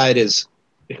left side is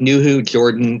Nuhu,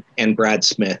 Jordan, and Brad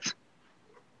Smith,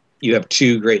 you have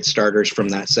 2 great starters from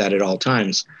that set at all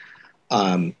times.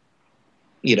 The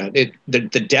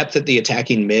depth at the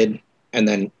attacking mid, and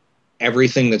then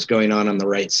everything that's going on the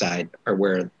right side are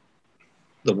where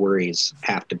the worries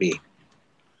have to be.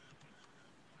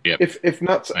 Yep. If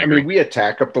not, I mean, we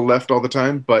attack up the left all the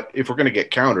time, but if we're going to get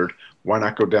countered, why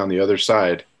not go down the other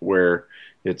side where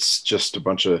it's just a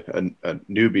bunch of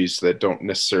newbies that don't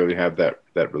necessarily have that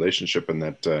relationship and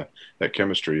that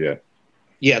chemistry yet?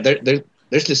 Yeah,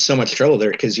 there's just so much trouble there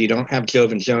because you don't have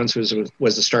Jovan Jones, who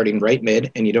was the starting right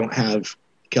mid, and you don't have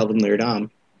Kelvin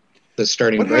Leardam, the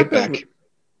starting right back.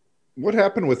 What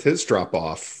happened with his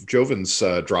drop-off? Jovan's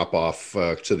drop-off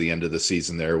to the end of the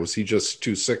season there. Was he just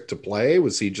too sick to play?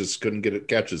 Was he just couldn't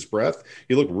catch his breath?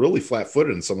 He looked really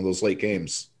flat-footed in some of those late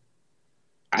games.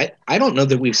 I don't know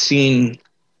that we've seen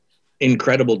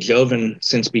incredible Jovan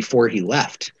since before he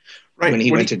left, when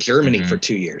he went to Germany for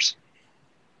 2 years.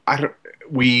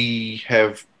 We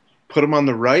have put him on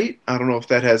the right. I don't know if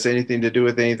that has anything to do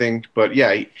with anything, but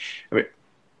yeah,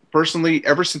 personally,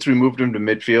 ever since we moved him to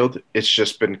midfield, it's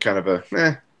just been kind of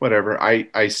a whatever.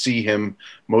 I see him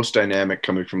most dynamic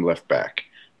coming from left back.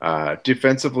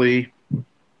 Defensively,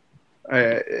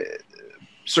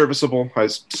 serviceable,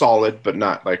 solid, but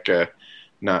not like a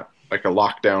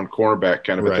lockdown cornerback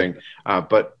kind of a thing.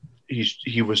 But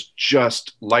he was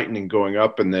just lightning going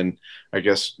up, and then I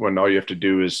guess when all you have to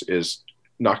do is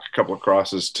knock a couple of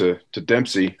crosses to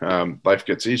Dempsey, life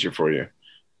gets easier for you.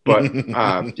 But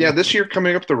this year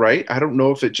coming up the right, I don't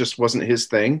know if it just wasn't his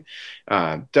thing.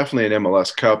 Definitely an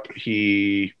MLS Cup.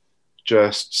 He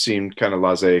just seemed kind of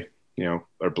blasé,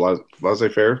 or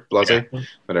Faire,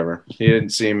 whatever. He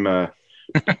didn't seem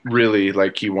really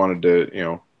like he wanted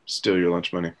to, steal your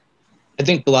lunch money. I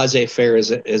think Blasé Faire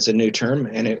is a new term,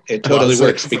 and it totally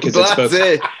works because it's both.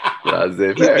 Blasé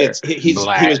Faire. He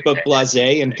was both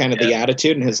blasé and kind of the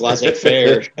attitude, and his laissez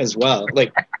faire as well.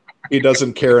 Like, he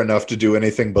doesn't care enough to do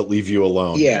anything but leave you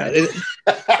alone. Yeah,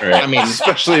 I mean,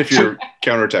 especially if you're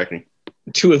counterattacking.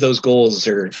 2 of those goals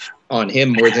are on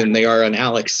him more than they are on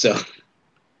Alex, so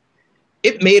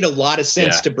it made a lot of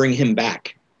sense to bring him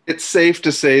back. It's safe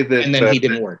to say that, and then he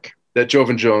didn't work. That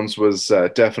Jovan Jones was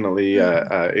definitely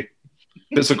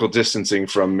physical distancing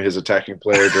from his attacking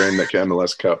player during the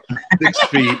MLS Cup. 6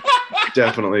 feet,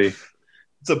 definitely.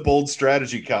 It's a bold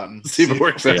strategy, Cotton. See if it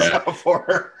works out for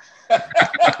her.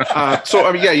 So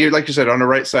I mean, like you said, on the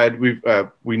right side,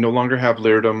 we no longer have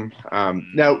Leardam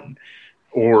now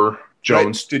or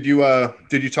Jones. Right.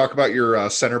 Did you talk about your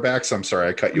center backs? I'm sorry,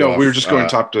 I cut you off. No, we were just going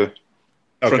top to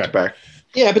front to back.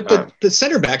 Yeah, but the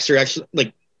center backs are actually,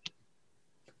 like,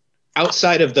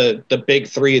 outside of the big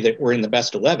 3 that were in the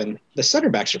best 11, the center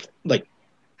backs are, like,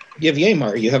 you have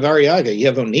Yamar, you have Arriaga, you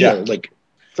have O'Neill. Yeah. Like,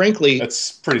 frankly,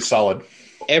 that's pretty solid.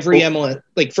 Every MLS,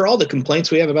 like, for all the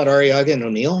complaints we have about Arriaga and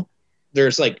O'Neill,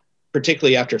 there's like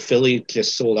particularly after Philly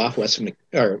just sold off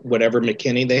or whatever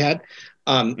McKinney they had.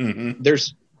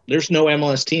 There's no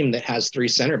MLS team that has three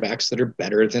center backs that are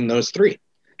better than those three.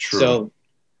 True. So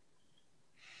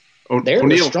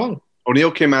they're strong.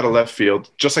 O'Neill came out of left field,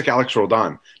 just like Alex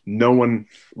Roldan. No one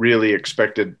really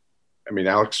expected. I mean,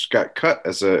 Alex got cut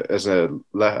as a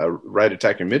right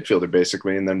attacking midfielder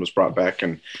basically, and then was brought back,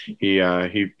 and he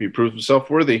proved himself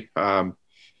worthy.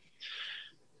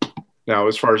 Now,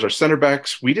 as far as our center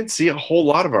backs, we didn't see a whole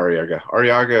lot of Arriaga.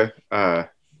 Arriaga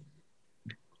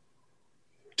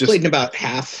just played in about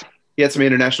half. He had some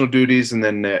international duties, and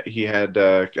then he had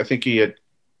I think he had.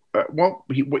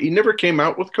 He never came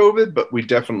out with COVID, but we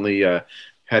definitely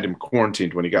had him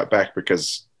quarantined when he got back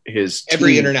because his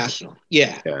every international,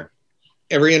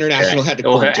 every international had to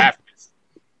quarantine.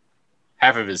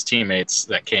 Half of his teammates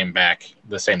that came back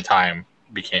the same time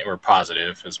were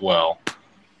positive as well.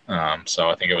 So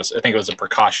I think it was a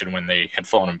precaution when they had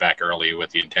flown him back early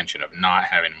with the intention of not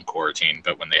having him quarantined,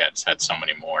 but when they had so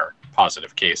many more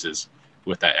positive cases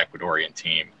with that Ecuadorian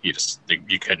team,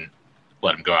 you couldn't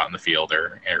let him go out in the field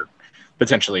or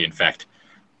potentially infect,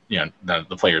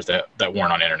 the players that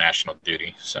weren't on international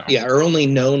duty. So our only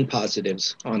known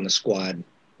positives on the squad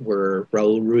were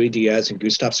Raul Ruidiaz and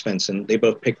Gustav Svensson. They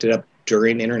both picked it up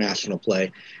during international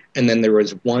play, and then there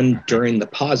was one during the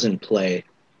Posen play.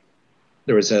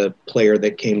 There was a player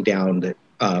that came down that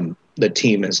the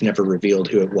team has never revealed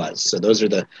who it was. So those are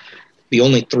the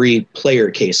only three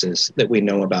player cases that we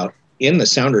know about in the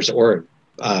Sounders or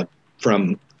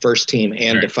from first team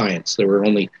and right. Defiance. There were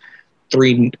only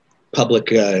three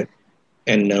public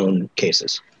and known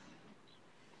cases.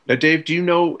 Now, Dave, do you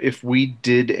know if we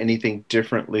did anything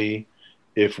differently,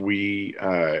 if we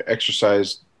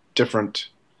exercised different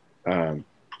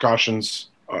precautions?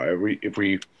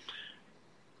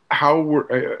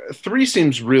 Three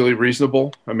seems really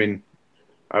reasonable. I mean,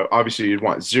 obviously you'd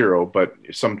want zero, but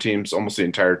some teams, almost the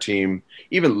entire team,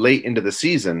 even late into the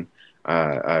season,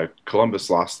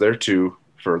 Columbus lost their two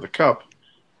for the Cup.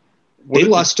 They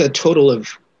lost a total of,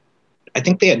 I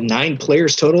think they had 9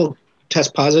 players total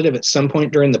test positive at some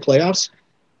point during the playoffs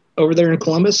over there in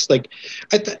Columbus. Like,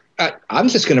 I'm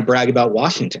just going to brag about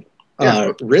Washington.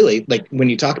 Really, like when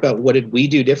you talk about what did we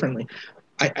do differently,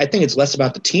 I think it's less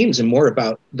about the teams and more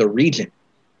about the region.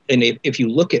 And if you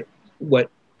look at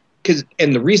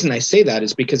and the reason I say that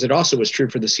is because it also was true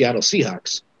for the Seattle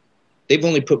Seahawks. They've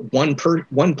only put one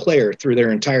player through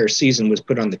their entire season was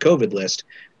put on the COVID list,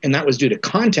 and that was due to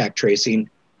contact tracing,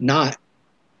 not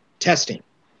testing.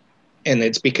 And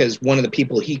it's because one of the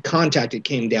people he contacted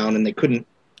came down and they couldn't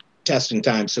test in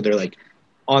time, so they're like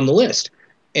on the list.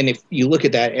 And if you look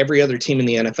at that, every other team in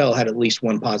the NFL had at least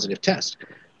one positive test.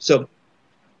 So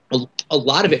a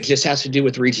lot of it just has to do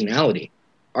with regionality.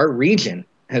 Our region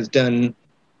has done,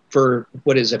 for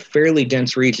what is a fairly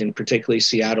dense region, particularly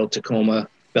Seattle, Tacoma,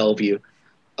 Bellevue,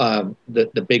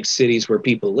 the big cities where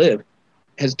people live,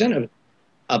 has done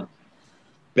a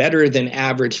better than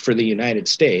average for the United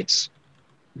States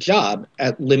job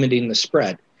at limiting the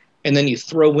spread. And then you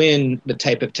throw in the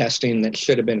type of testing that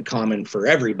should have been common for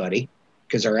everybody,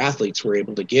 because our athletes were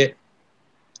able to get,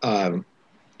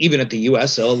 even at the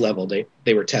USL level,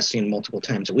 they were testing multiple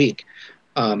times a week.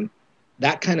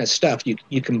 That kind of stuff,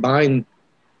 you combine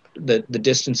the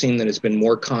distancing that has been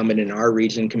more common in our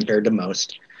region compared to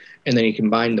most, and then you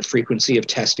combine the frequency of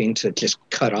testing to just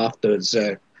cut off those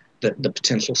the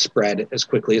potential spread as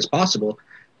quickly as possible.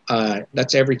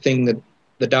 That's everything that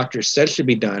the doctor said should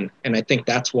be done, and I think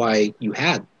that's why you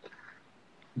had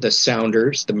the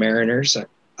Sounders, the Mariners.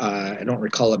 I don't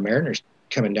recall the Mariners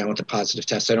coming down with a positive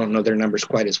test. I don't know their numbers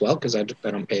quite as well because I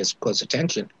don't pay as close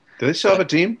attention. Do they still have a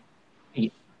team?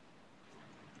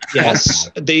 Yes,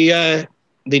 they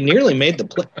nearly made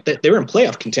they were in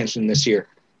playoff contention this year.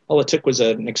 All it took was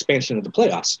an expansion of the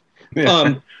playoffs.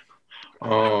 Yeah.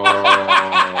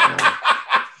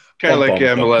 Kind of like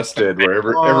MLS did, where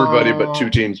everybody but 2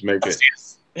 teams make it.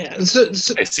 Yeah,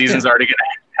 the season's already going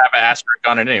to have an asterisk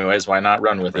on it anyways. Why not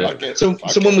run with it? So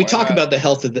when we talk about the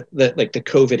health of the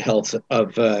COVID health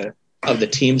of the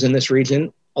teams in this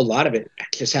region, a lot of it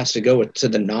just has to go to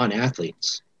the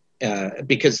non-athletes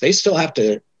because they still have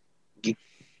to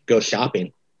go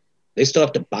shopping. They still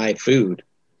have to buy food.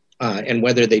 And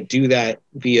whether they do that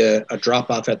via a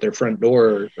drop-off at their front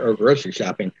door or grocery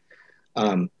shopping,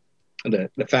 the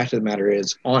fact of the matter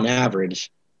is, on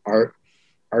average, our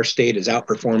state is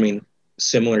outperforming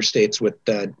similar states with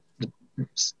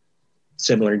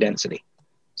similar density.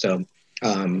 So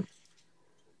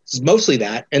it's mostly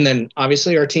that. And then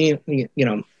obviously our team,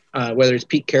 whether it's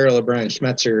Pete Carroll or Brian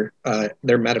Schmetzer,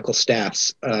 their medical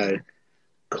staffs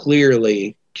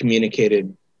clearly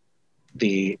communicated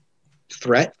the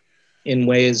threat in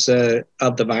ways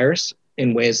of the virus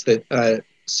in ways that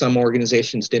some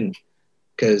organizations didn't,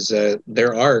 because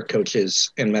there are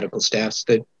coaches and medical staffs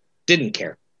that didn't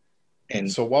care. And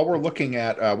so while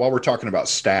we're talking about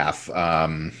staff,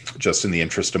 just in the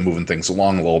interest of moving things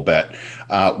along a little bit,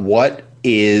 can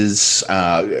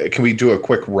we do a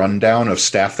quick rundown of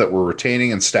staff that we're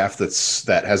retaining and staff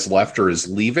that has left or is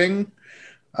leaving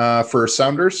for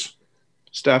Sounders?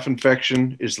 Staff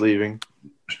infection is leaving.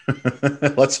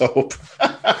 Let's hope.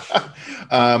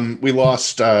 We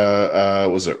lost,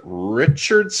 was it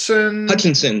Richardson?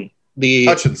 Hutchinson,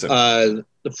 the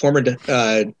former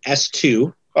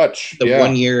S2. Hutch,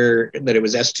 1 year that it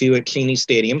was S2 at Cheney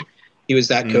Stadium. He was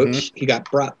that coach. Mm-hmm. He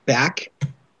got brought back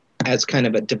as kind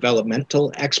of a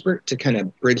developmental expert to kind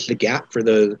of bridge the gap for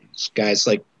those guys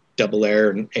like Double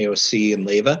Air and AOC and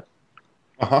Leva.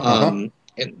 And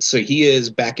so he is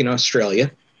back in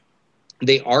Australia.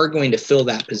 They are going to fill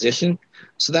that position.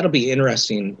 So that'll be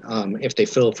interesting if they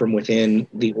fill from within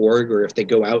the org or if they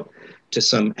go out to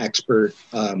some expert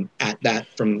at that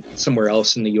from somewhere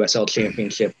else in the USL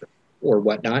Championship or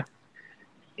whatnot.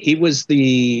 He was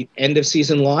the end of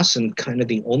season loss and kind of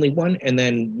the only one. And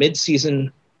then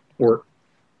mid-season, or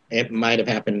it might have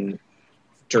happened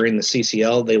during the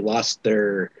CCL, they lost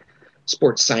their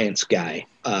sports science guy,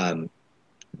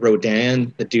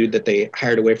 Rodan, the dude that they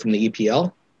hired away from the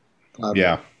EPL.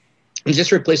 And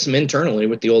just replaced him internally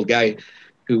with the old guy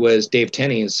who was Dave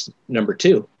Tenney's number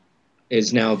 2,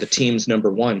 is now the team's number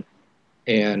 1.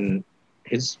 And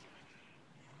his,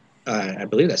 I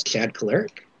believe that's Chad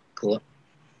Kalaric.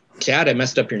 Chad, I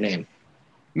messed up your name.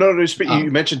 No,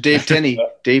 you mentioned Dave Tenney.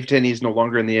 Dave Tenney is no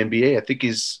longer in the NBA. I think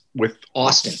he's with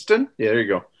Austin. Yeah, there you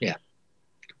go. Yeah.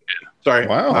 Sorry.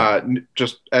 Wow.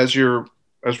 Just as we're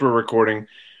recording,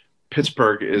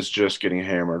 Pittsburgh is just getting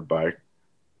hammered by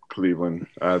Cleveland.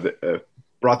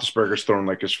 Roethlisberger's thrown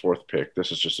like his 4th pick.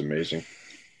 This is just amazing.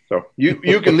 So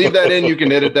you can leave that in. You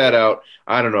can edit that out.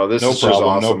 I don't know. This is just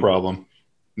awesome. No problem.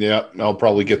 Yeah, I'll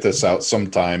probably get this out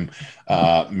sometime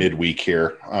midweek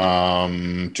here.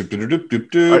 Right, so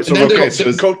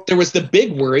there was the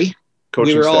big worry.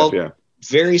 Coaching we were staff, all yeah.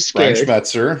 very scared. Brian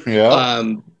Schmetzer, yeah.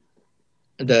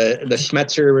 The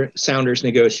Schmetzer Sounders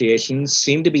negotiations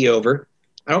seem to be over.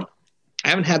 I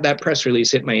haven't had that press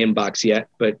release hit my inbox yet,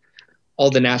 but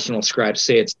all the national scribes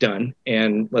say it's done.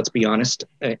 And let's be honest,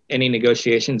 any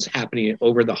negotiations happening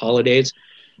over the holidays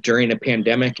during a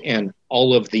pandemic and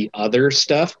all of the other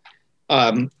stuff.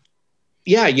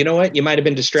 Yeah, you know what? You might have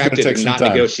been distracted and not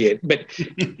negotiate, but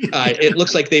it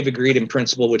looks like they've agreed in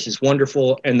principle, which is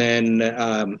wonderful. And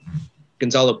then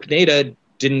Gonzalo Pineda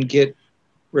didn't get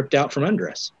ripped out from under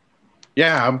us.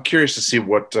 Yeah, I'm curious to see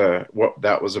what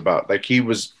that was about. Like, he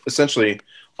was essentially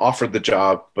offered the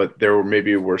job, but there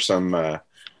were some I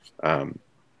don't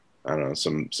know,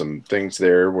 some things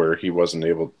there where he wasn't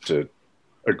able to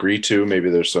agree to. Maybe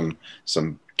there's some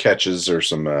catches or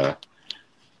some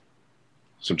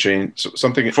change,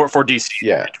 something for DC.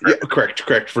 Yeah,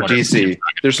 correct for DC.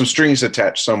 There's some strings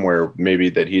attached somewhere, maybe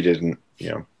that he didn't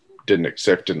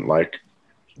accept, didn't like.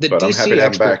 But I'm happy to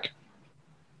have him back.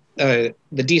 The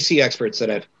DC experts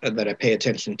that I pay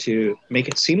attention to make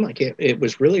it seem like it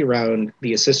was really around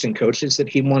the assistant coaches that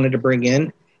he wanted to bring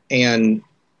in, and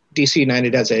DC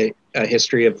United has a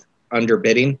history of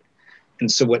underbidding,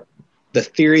 and so what the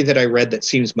theory that I read that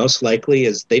seems most likely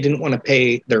is they didn't want to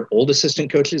pay their old assistant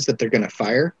coaches that they're going to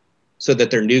fire, so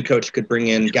that their new coach could bring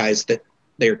in guys that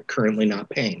they're currently not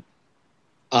paying.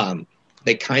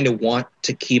 They kind of want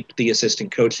to keep the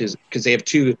assistant coaches because they have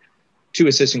two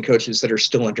assistant coaches that are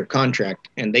still under contract,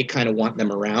 and they kind of want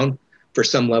them around for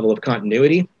some level of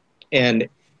continuity. And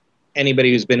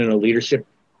anybody who's been in a leadership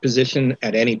position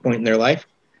at any point in their life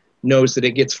knows that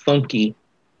it gets funky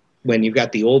when you've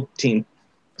got the old team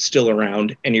still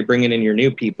around and you're bringing in your new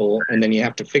people, and then you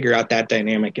have to figure out that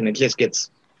dynamic, and it just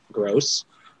gets gross.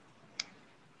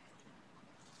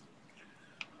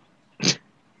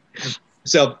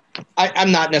 So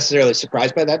I'm not necessarily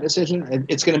surprised by that decision.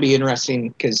 It's going to be interesting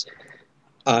because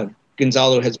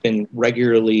Gonzalo has been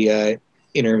regularly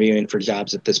interviewing for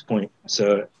jobs at this point.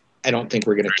 So I don't think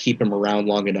we're going to keep him around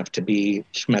long enough to be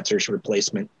Schmetzer's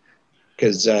replacement,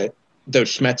 because though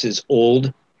Schmetz is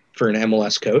old for an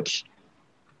MLS coach,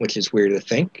 which is weird to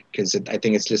think, because I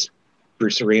think it's just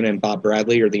Bruce Arena and Bob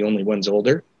Bradley are the only ones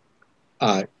older.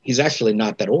 He's actually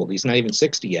not that old. He's not even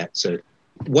 60 yet. So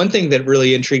one thing that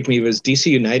really intrigued me was DC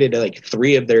United, like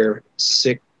 3 of their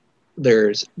 6,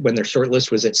 when their short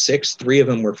list was at 6, 3 of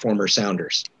them were former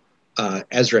Sounders.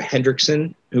 Ezra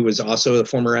Hendrickson, who was also the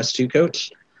former S2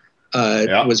 coach,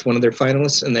 was one of their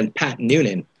finalists. And then Pat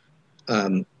Noonan,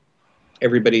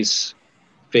 everybody's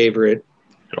favorite,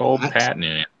 Good old Pat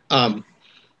Noonan.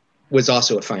 was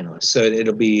also a finalist. So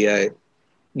it'll be,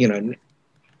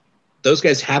 those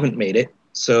guys haven't made it.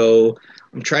 So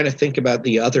I'm trying to think about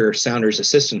the other Sounders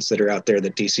assistants that are out there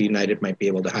that DC United might be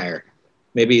able to hire.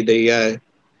 Maybe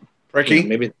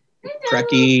maybe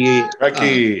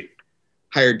Preki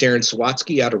hired Darren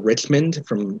Sawatsky out of Richmond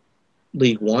from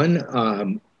League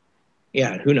One.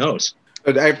 Who knows?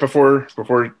 Before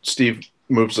Steve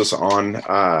moves us on,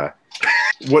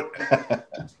 what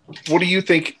do you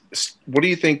think? What do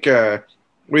you think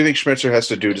Schmetzer has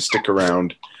to do to stick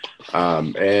around?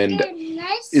 And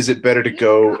is it better to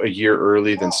go a year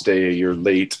early than stay a year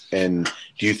late? And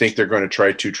do you think they're going to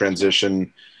try to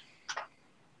transition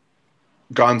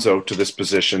Gonzo to this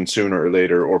position sooner or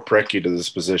later, or Preki to this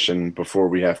position before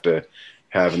we have to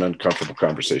have an uncomfortable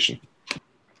conversation?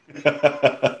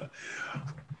 And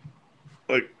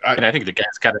I think the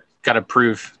guy's got to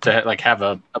prove to have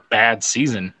a bad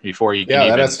season before you can that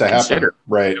even has to consider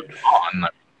happen,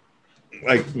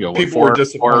 right? People were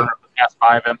disappointed. Past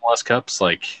 5 MLS Cups,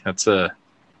 it's a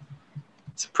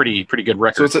pretty good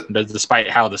record. So despite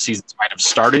how the seasons might have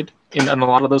started in a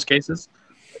lot of those cases,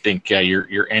 I think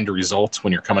your end results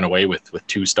when you're coming away with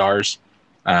 2 stars,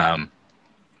 when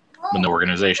the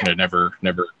organization had never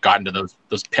gotten to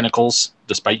those pinnacles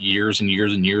despite years and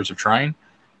years and years of trying.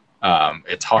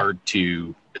 It's hard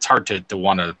to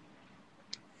want to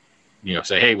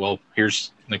say, hey, well,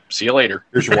 here's see you later.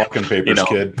 Here's your walking papers,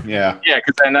 kid. Yeah,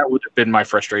 because then that would have been my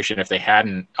frustration if they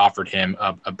hadn't offered him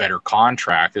a better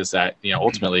contract. Is that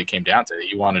ultimately it came down to that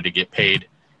you wanted to get paid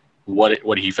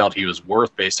what he felt he was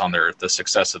worth based on the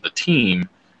success of the team,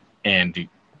 and he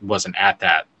wasn't at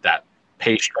that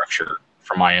pay structure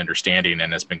from my understanding,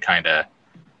 and has been kind of,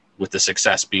 with the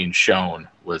success being shown,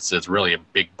 is really a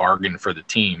big bargain for the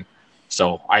team.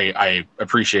 So I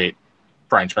appreciate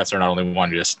Brian Schmetzer not only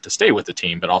wanting to stay with the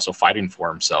team, but also fighting for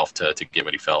himself to get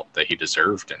what he felt that he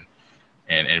deserved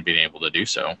and being able to do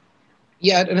so.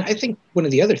 Yeah, and I think one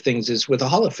of the other things is with a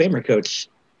Hall of Famer coach,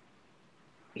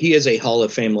 he is a Hall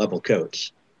of Fame level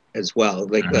coach as well.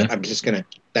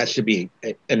 That should be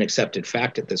an accepted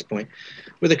fact at this point.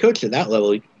 With a coach at that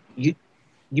level, you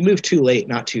move too late,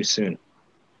 not too soon.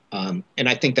 And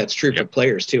I think that's true for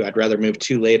players too. I'd rather move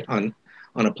too late on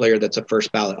a player that's a first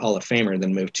ballot Hall of Famer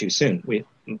than move too soon.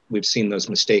 We've seen those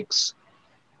mistakes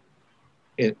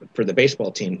for the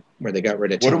baseball team where they got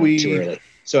rid of too early.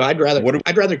 So I'd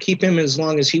rather keep him as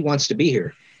long as he wants to be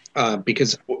here,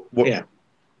 because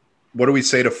What do we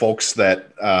say to folks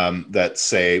that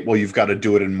say, well, you've got to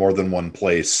do it in more than one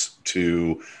place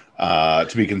to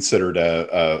be considered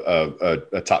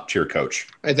a top tier coach?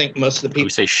 I think most of the people we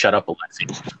say, "Shut up, Alexi."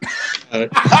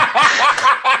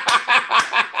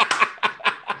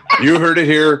 You heard it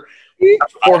here,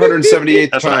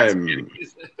 478th time.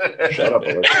 Shut up,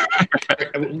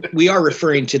 Alexi. We are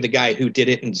referring to the guy who did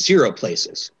it in 0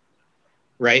 places,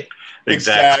 right?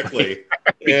 Exactly.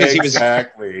 Because he was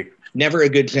never a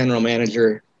good general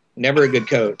manager, never a good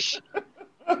coach,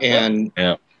 and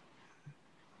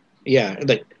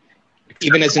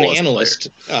even as an analyst,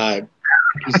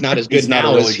 he's not as good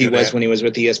now as he was when he was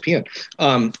with ESPN.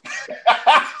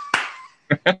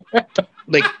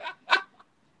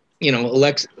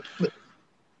 Alex,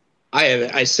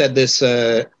 I said this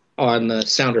on the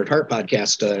Sounder at Heart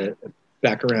podcast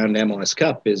back around MLS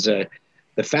Cup. Is the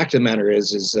fact of the matter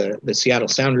is the Seattle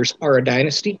Sounders are a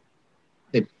dynasty.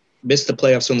 They missed the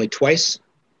playoffs only twice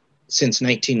since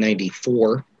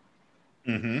 1994.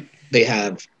 Mm-hmm. They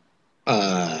have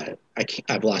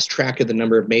I've lost track of the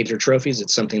number of major trophies.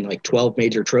 It's something like 12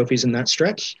 major trophies in that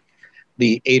stretch.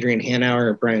 The Adrian Hanauer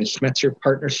and Brian Schmetzer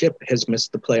partnership has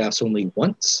missed the playoffs only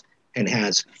once and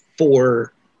has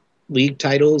 4 league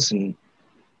titles and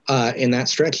in that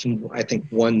stretch, and I think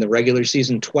won the regular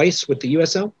season twice with the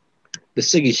USL. The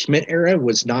Siggy Schmidt era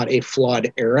was not a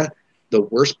flawed era. The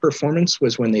worst performance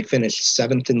was when they finished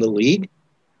 7th in the league.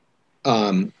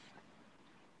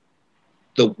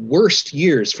 The worst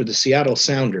years for the Seattle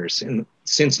Sounders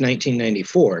since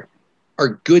 1994 are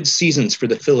good seasons for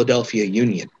the Philadelphia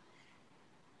Union.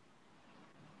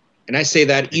 And I say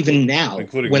that even now,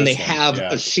 when they have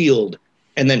a shield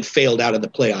and then failed out of the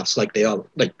playoffs like they all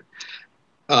like.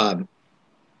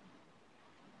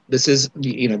 This is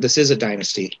a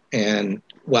dynasty, and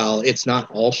while it's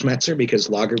not all Schmetzer, because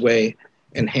Lagerwey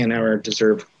and Hanauer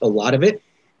deserve a lot of it,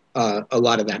 a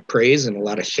lot of that praise and a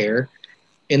lot of share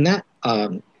in that.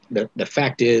 The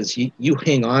fact is, you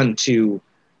hang on to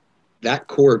that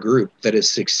core group that has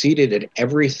succeeded at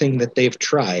everything that they've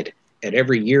tried at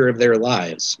every year of their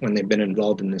lives when they've been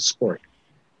involved in this sport,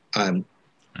 and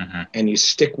you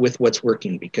stick with what's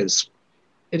working because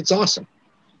it's awesome.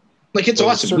 Like, it's So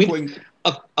awesome.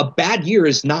 A bad year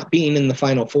is not being in the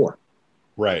Final Four.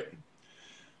 Right.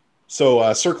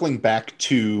 So circling back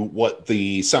to what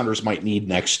the Sounders might need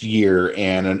next year,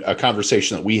 and a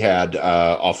conversation that we had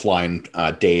offline,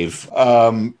 Dave,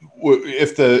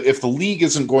 if the league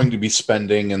isn't going to be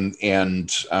spending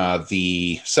and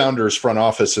the Sounders front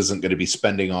office isn't going to be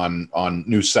spending on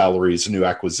new salaries, new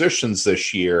acquisitions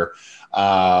this year,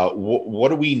 what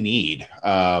do we need?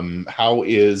 How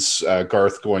is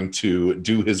Garth going to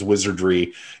do his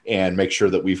wizardry and make sure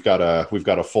that we've got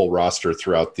a full roster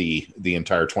throughout the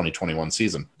entire 2021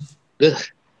 season?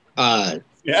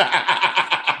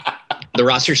 The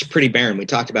roster's pretty barren. We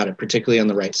talked about it, particularly on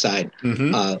the right side.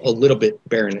 Mm-hmm. A little bit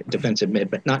barren at defensive mid,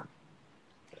 but not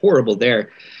horrible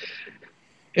there.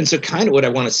 And so kind of what I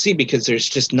want to see, because there's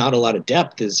just not a lot of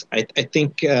depth, is I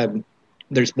think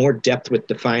there's more depth with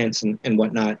Defiance and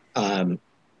whatnot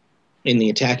in the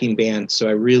attacking band. So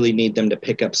I really need them to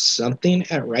pick up something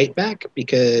at right back,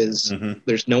 because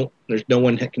there's no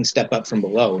one that can step up from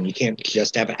below, and you can't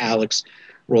just have Alex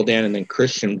roll down and then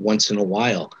Christian once in a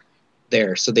while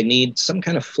there. So they need some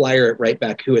kind of flyer at right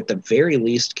back who at the very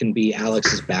least can be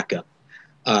Alex's backup.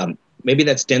 Maybe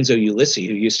that's Denzo Ulysses,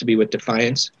 who used to be with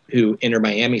Defiance, who Inter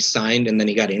Miami signed and then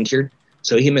he got injured.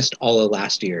 So he missed all of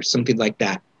last year, something like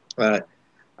that. I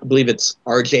believe it's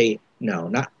DJ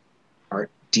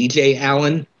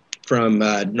Allen from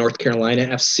North Carolina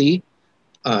FC,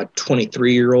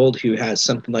 23-year-old who has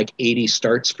something like 80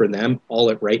 starts for them, all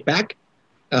at right back.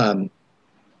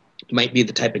 Might be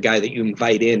the type of guy that you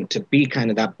invite in to be kind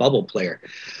of that bubble player.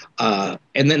 And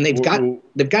then they've got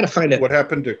to find what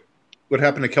happened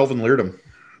to Kelvin Leardom.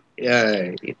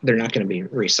 They're not going to be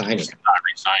re-signing. He's not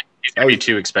re-signed. He's going to be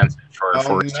too expensive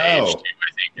for his age, too,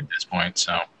 I think, at this point.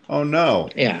 So. Oh no.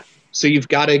 Yeah. So you've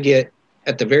got to get,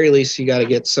 at the very least, you got to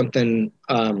get something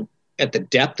at the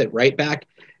depth at right back,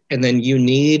 and then you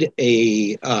need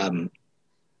a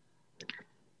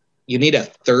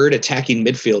third attacking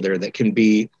midfielder that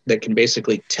can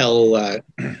basically tell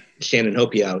Shannon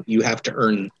Hopiau, you have to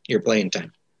earn your playing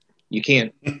time. You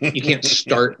can't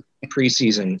start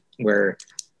preseason where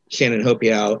Shannon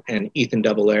Hopiau and Ethan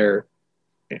Double-Air,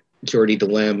 Jordy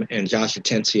DeLem, and Josh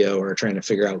Atencio are trying to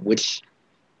figure out which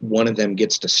one of them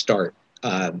gets to start.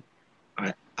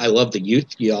 I love the youth.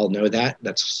 You all know that.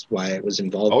 That's why I was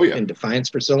involved in Defiance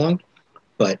for so long.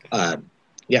 But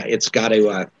it's got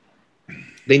to.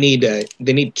 They need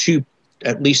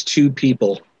at least two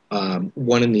people,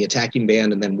 one in the attacking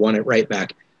band and then one at right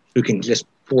back, who can just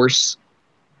force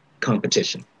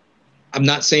competition. I'm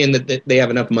not saying that they have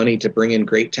enough money to bring in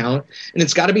great talent, and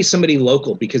it's got to be somebody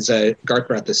local, because Garth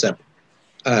brought this up.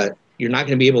 You're not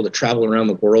going to be able to travel around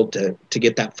the world to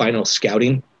get that final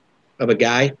scouting of a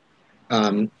guy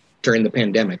during the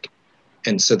pandemic.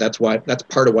 And so that's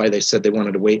part of why they said they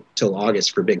wanted to wait till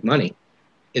August for big money,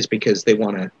 is because they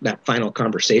want that final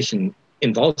conversation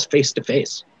involves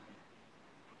face-to-face.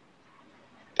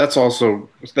 That's also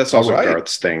right.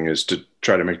 Garth's thing, is to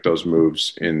try to make those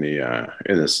moves in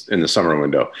the summer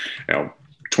window.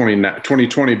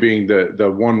 2020 being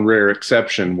the one rare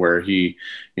exception where he,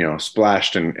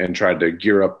 splashed and tried to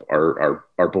gear up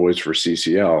our boys for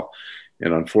CCL,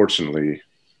 and unfortunately,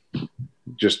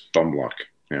 just dumb luck.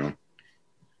 The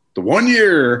 1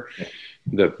 year,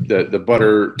 the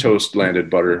butter toast landed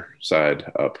butter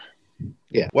side up.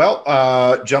 Yeah.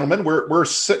 Well, gentlemen, we're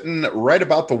sitting right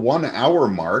about the 1 hour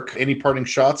mark. Any parting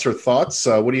shots or thoughts?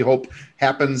 What do you hope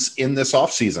happens in this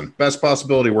offseason? Best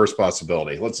possibility, worst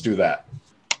possibility. Let's do that.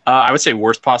 I would say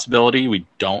worst possibility, we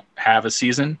don't have a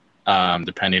season,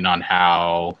 depending on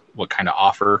what kind of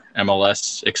offer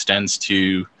MLS extends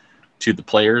to the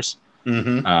players.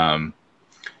 Mm-hmm.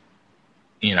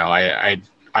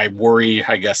 I worry,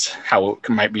 I guess, how it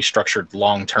might be structured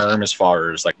long term as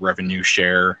far as like revenue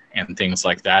share and things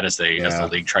like that as the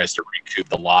league tries to recoup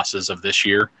the losses of this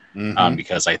year. Mm-hmm.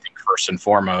 Because I think first and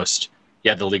foremost,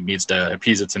 the league needs to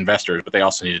appease its investors, but they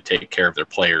also need to take care of their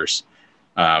players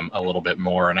a little bit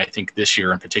more. And I think this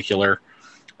year in particular,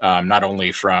 not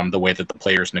only from the way that the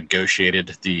players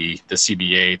negotiated the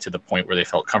CBA to the point where they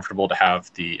felt comfortable to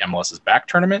have the MLS's back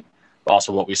tournament, but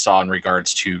also what we saw in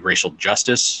regards to racial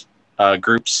justice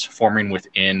groups forming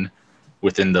within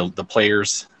the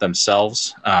players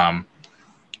themselves. I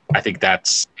think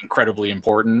that's incredibly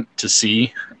important to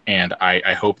see, and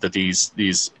I hope that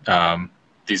these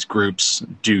groups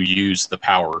do use the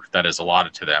power that is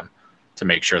allotted to them to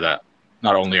make sure that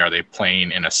not only are they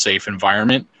playing in a safe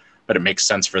environment, but it makes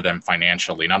sense for them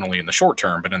financially, not only in the short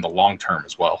term, but in the long term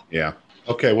as well. Yeah.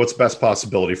 Okay. What's best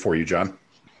possibility for you, John?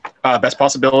 Best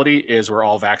possibility is we're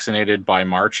all vaccinated by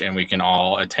March and we can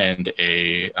all attend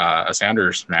a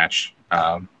Sounders match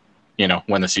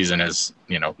when the season is,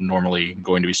 normally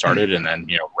going to be started, and then,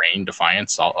 rain,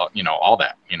 defiance, all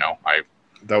that,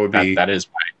 That would be that is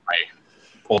my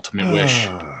ultimate wish.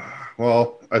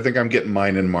 Well, I think I'm getting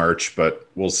mine in March, but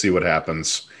we'll see what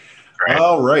happens. Right.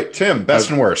 All right, Tim, best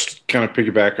and worst. Kind of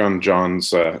piggyback on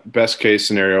John's best case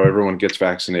scenario. Everyone gets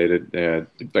vaccinated,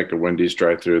 like a Wendy's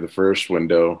drive-through. The first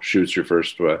window shoots your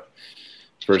first round,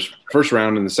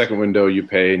 and the second window you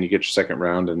pay and you get your second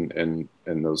round and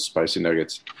those spicy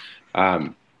nuggets.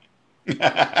 I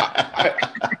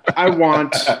don't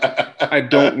want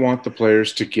the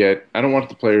players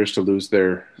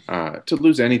to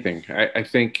lose anything. I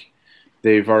think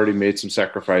they've already made some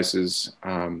sacrifices.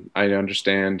 I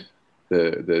understand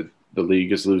the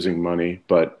league is losing money,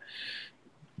 but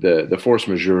the force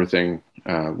majeure thing,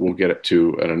 we'll get it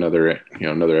to at another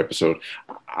episode.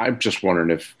 I'm just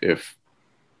wondering if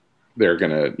they're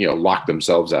going to, lock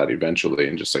themselves out eventually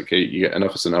and just like, hey,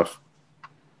 enough is enough.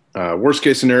 Worst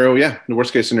case scenario. Yeah. The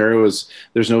worst case scenario is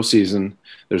there's no season,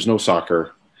 there's no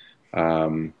soccer.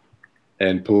 And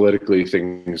politically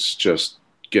things just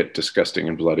get disgusting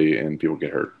and bloody and people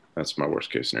get hurt. That's my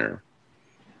worst case scenario.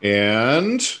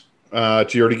 And do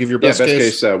you already give your best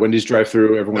case? Wendy's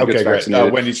drive-through. Everyone gets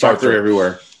vaccinated. Wendy's drive-through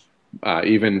everywhere,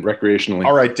 even recreationally.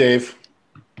 All right, Dave.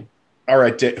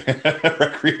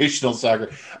 Recreational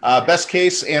soccer. Best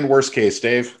case and worst case,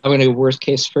 Dave. I'm going to go worst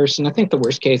case first, and I think the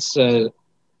worst case, I'm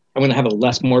going to have a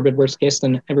less morbid worst case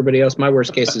than everybody else. My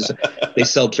worst case is they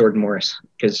sell Jordan Morris,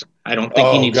 because I don't think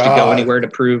he needs to go anywhere to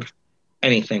prove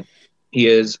anything. He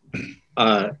is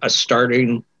a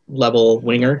starting level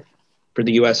winger for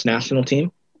the U.S. national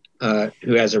team,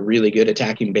 who has a really good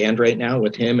attacking band right now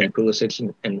with him and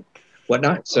Pulisic and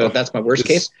whatnot. So that's my worst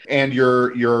case. And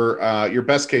your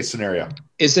best case scenario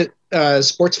is that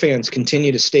sports fans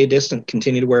continue to stay distant,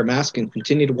 continue to wear a mask, and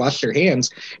continue to wash their hands,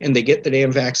 and they get the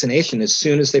damn vaccination as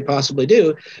soon as they possibly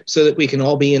do, so that we can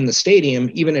all be in the stadium,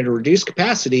 even at a reduced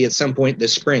capacity at some point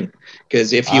this spring.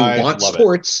 Because if you want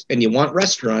sports and you want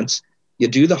restaurants, you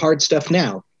do the hard stuff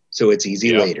now, so it's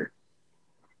easy later.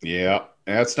 Yeah,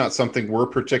 that's not something we're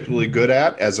particularly good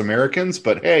at as Americans,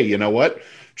 but hey, you know what?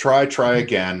 Try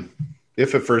again.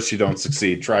 If at first you don't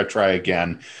succeed, try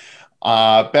again.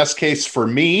 Best case for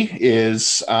me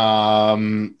is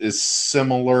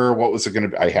similar. What was it going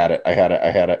to be? I had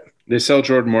it. They sell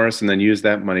Jordan Morris and then use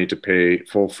that money to pay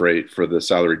full freight for the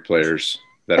salaried players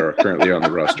that are currently on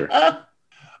the roster.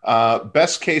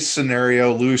 Best case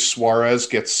scenario, Luis Suarez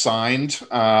gets signed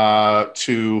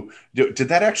to. Did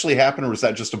that actually happen, or was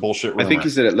that just a bullshit rumor? I think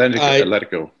he's at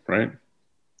Atletico, right?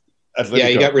 Atletico. Yeah,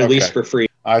 he got released for free.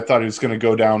 I thought he was going to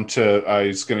go down to.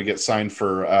 He's going to get signed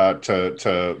for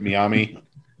to Miami,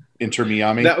 Inter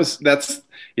Miami. That's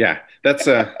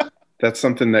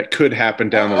something that could happen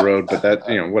down the road, but that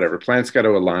whatever. Plans got to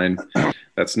align.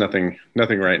 That's nothing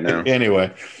right now.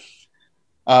 Anyway,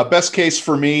 best case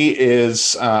for me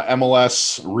is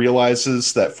MLS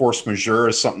realizes that force majeure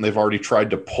is something they've already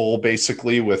tried to pull,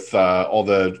 basically with all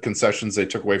the concessions they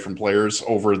took away from players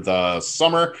over the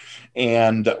summer.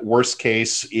 And worst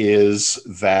case is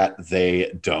that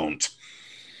they don't.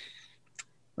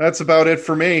 That's about it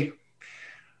for me.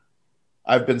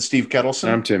 I've been Steve Kettleson.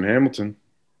 I'm Tim Hamilton.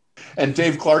 And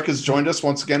Dave Clark has joined us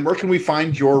once again. Where can we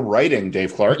find your writing,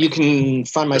 Dave Clark? You can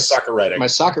find my soccer writing. My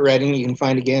soccer writing you can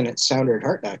find again at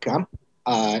sounderatheart.com.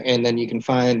 And then you can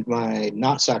find my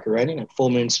not soccer writing at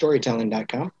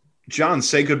fullmoonstorytelling.com. John,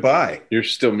 say goodbye. You're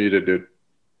still muted, dude.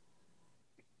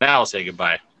 Now I'll say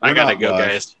goodbye. I gotta go,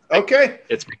 guys. Okay.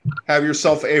 It's Have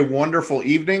yourself a wonderful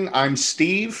evening. I'm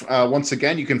Steve. Once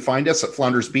again, you can find us at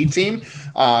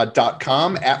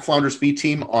floundersbteam.com, at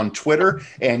floundersbteam on Twitter,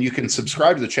 and you can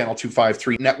subscribe to the Channel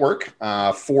 253 network,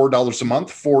 $4 a month,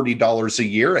 $40 a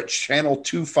year at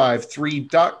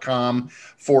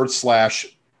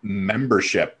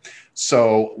channel253.com/membership.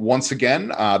 So once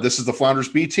again, this is the Flounders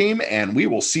B Team, and we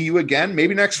will see you again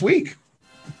maybe next week.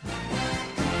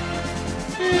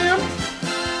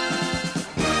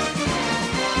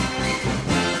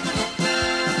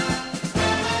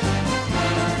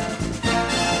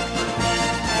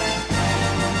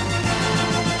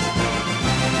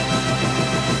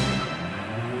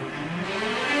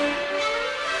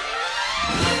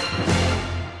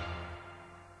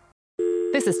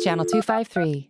 This is Channel 253.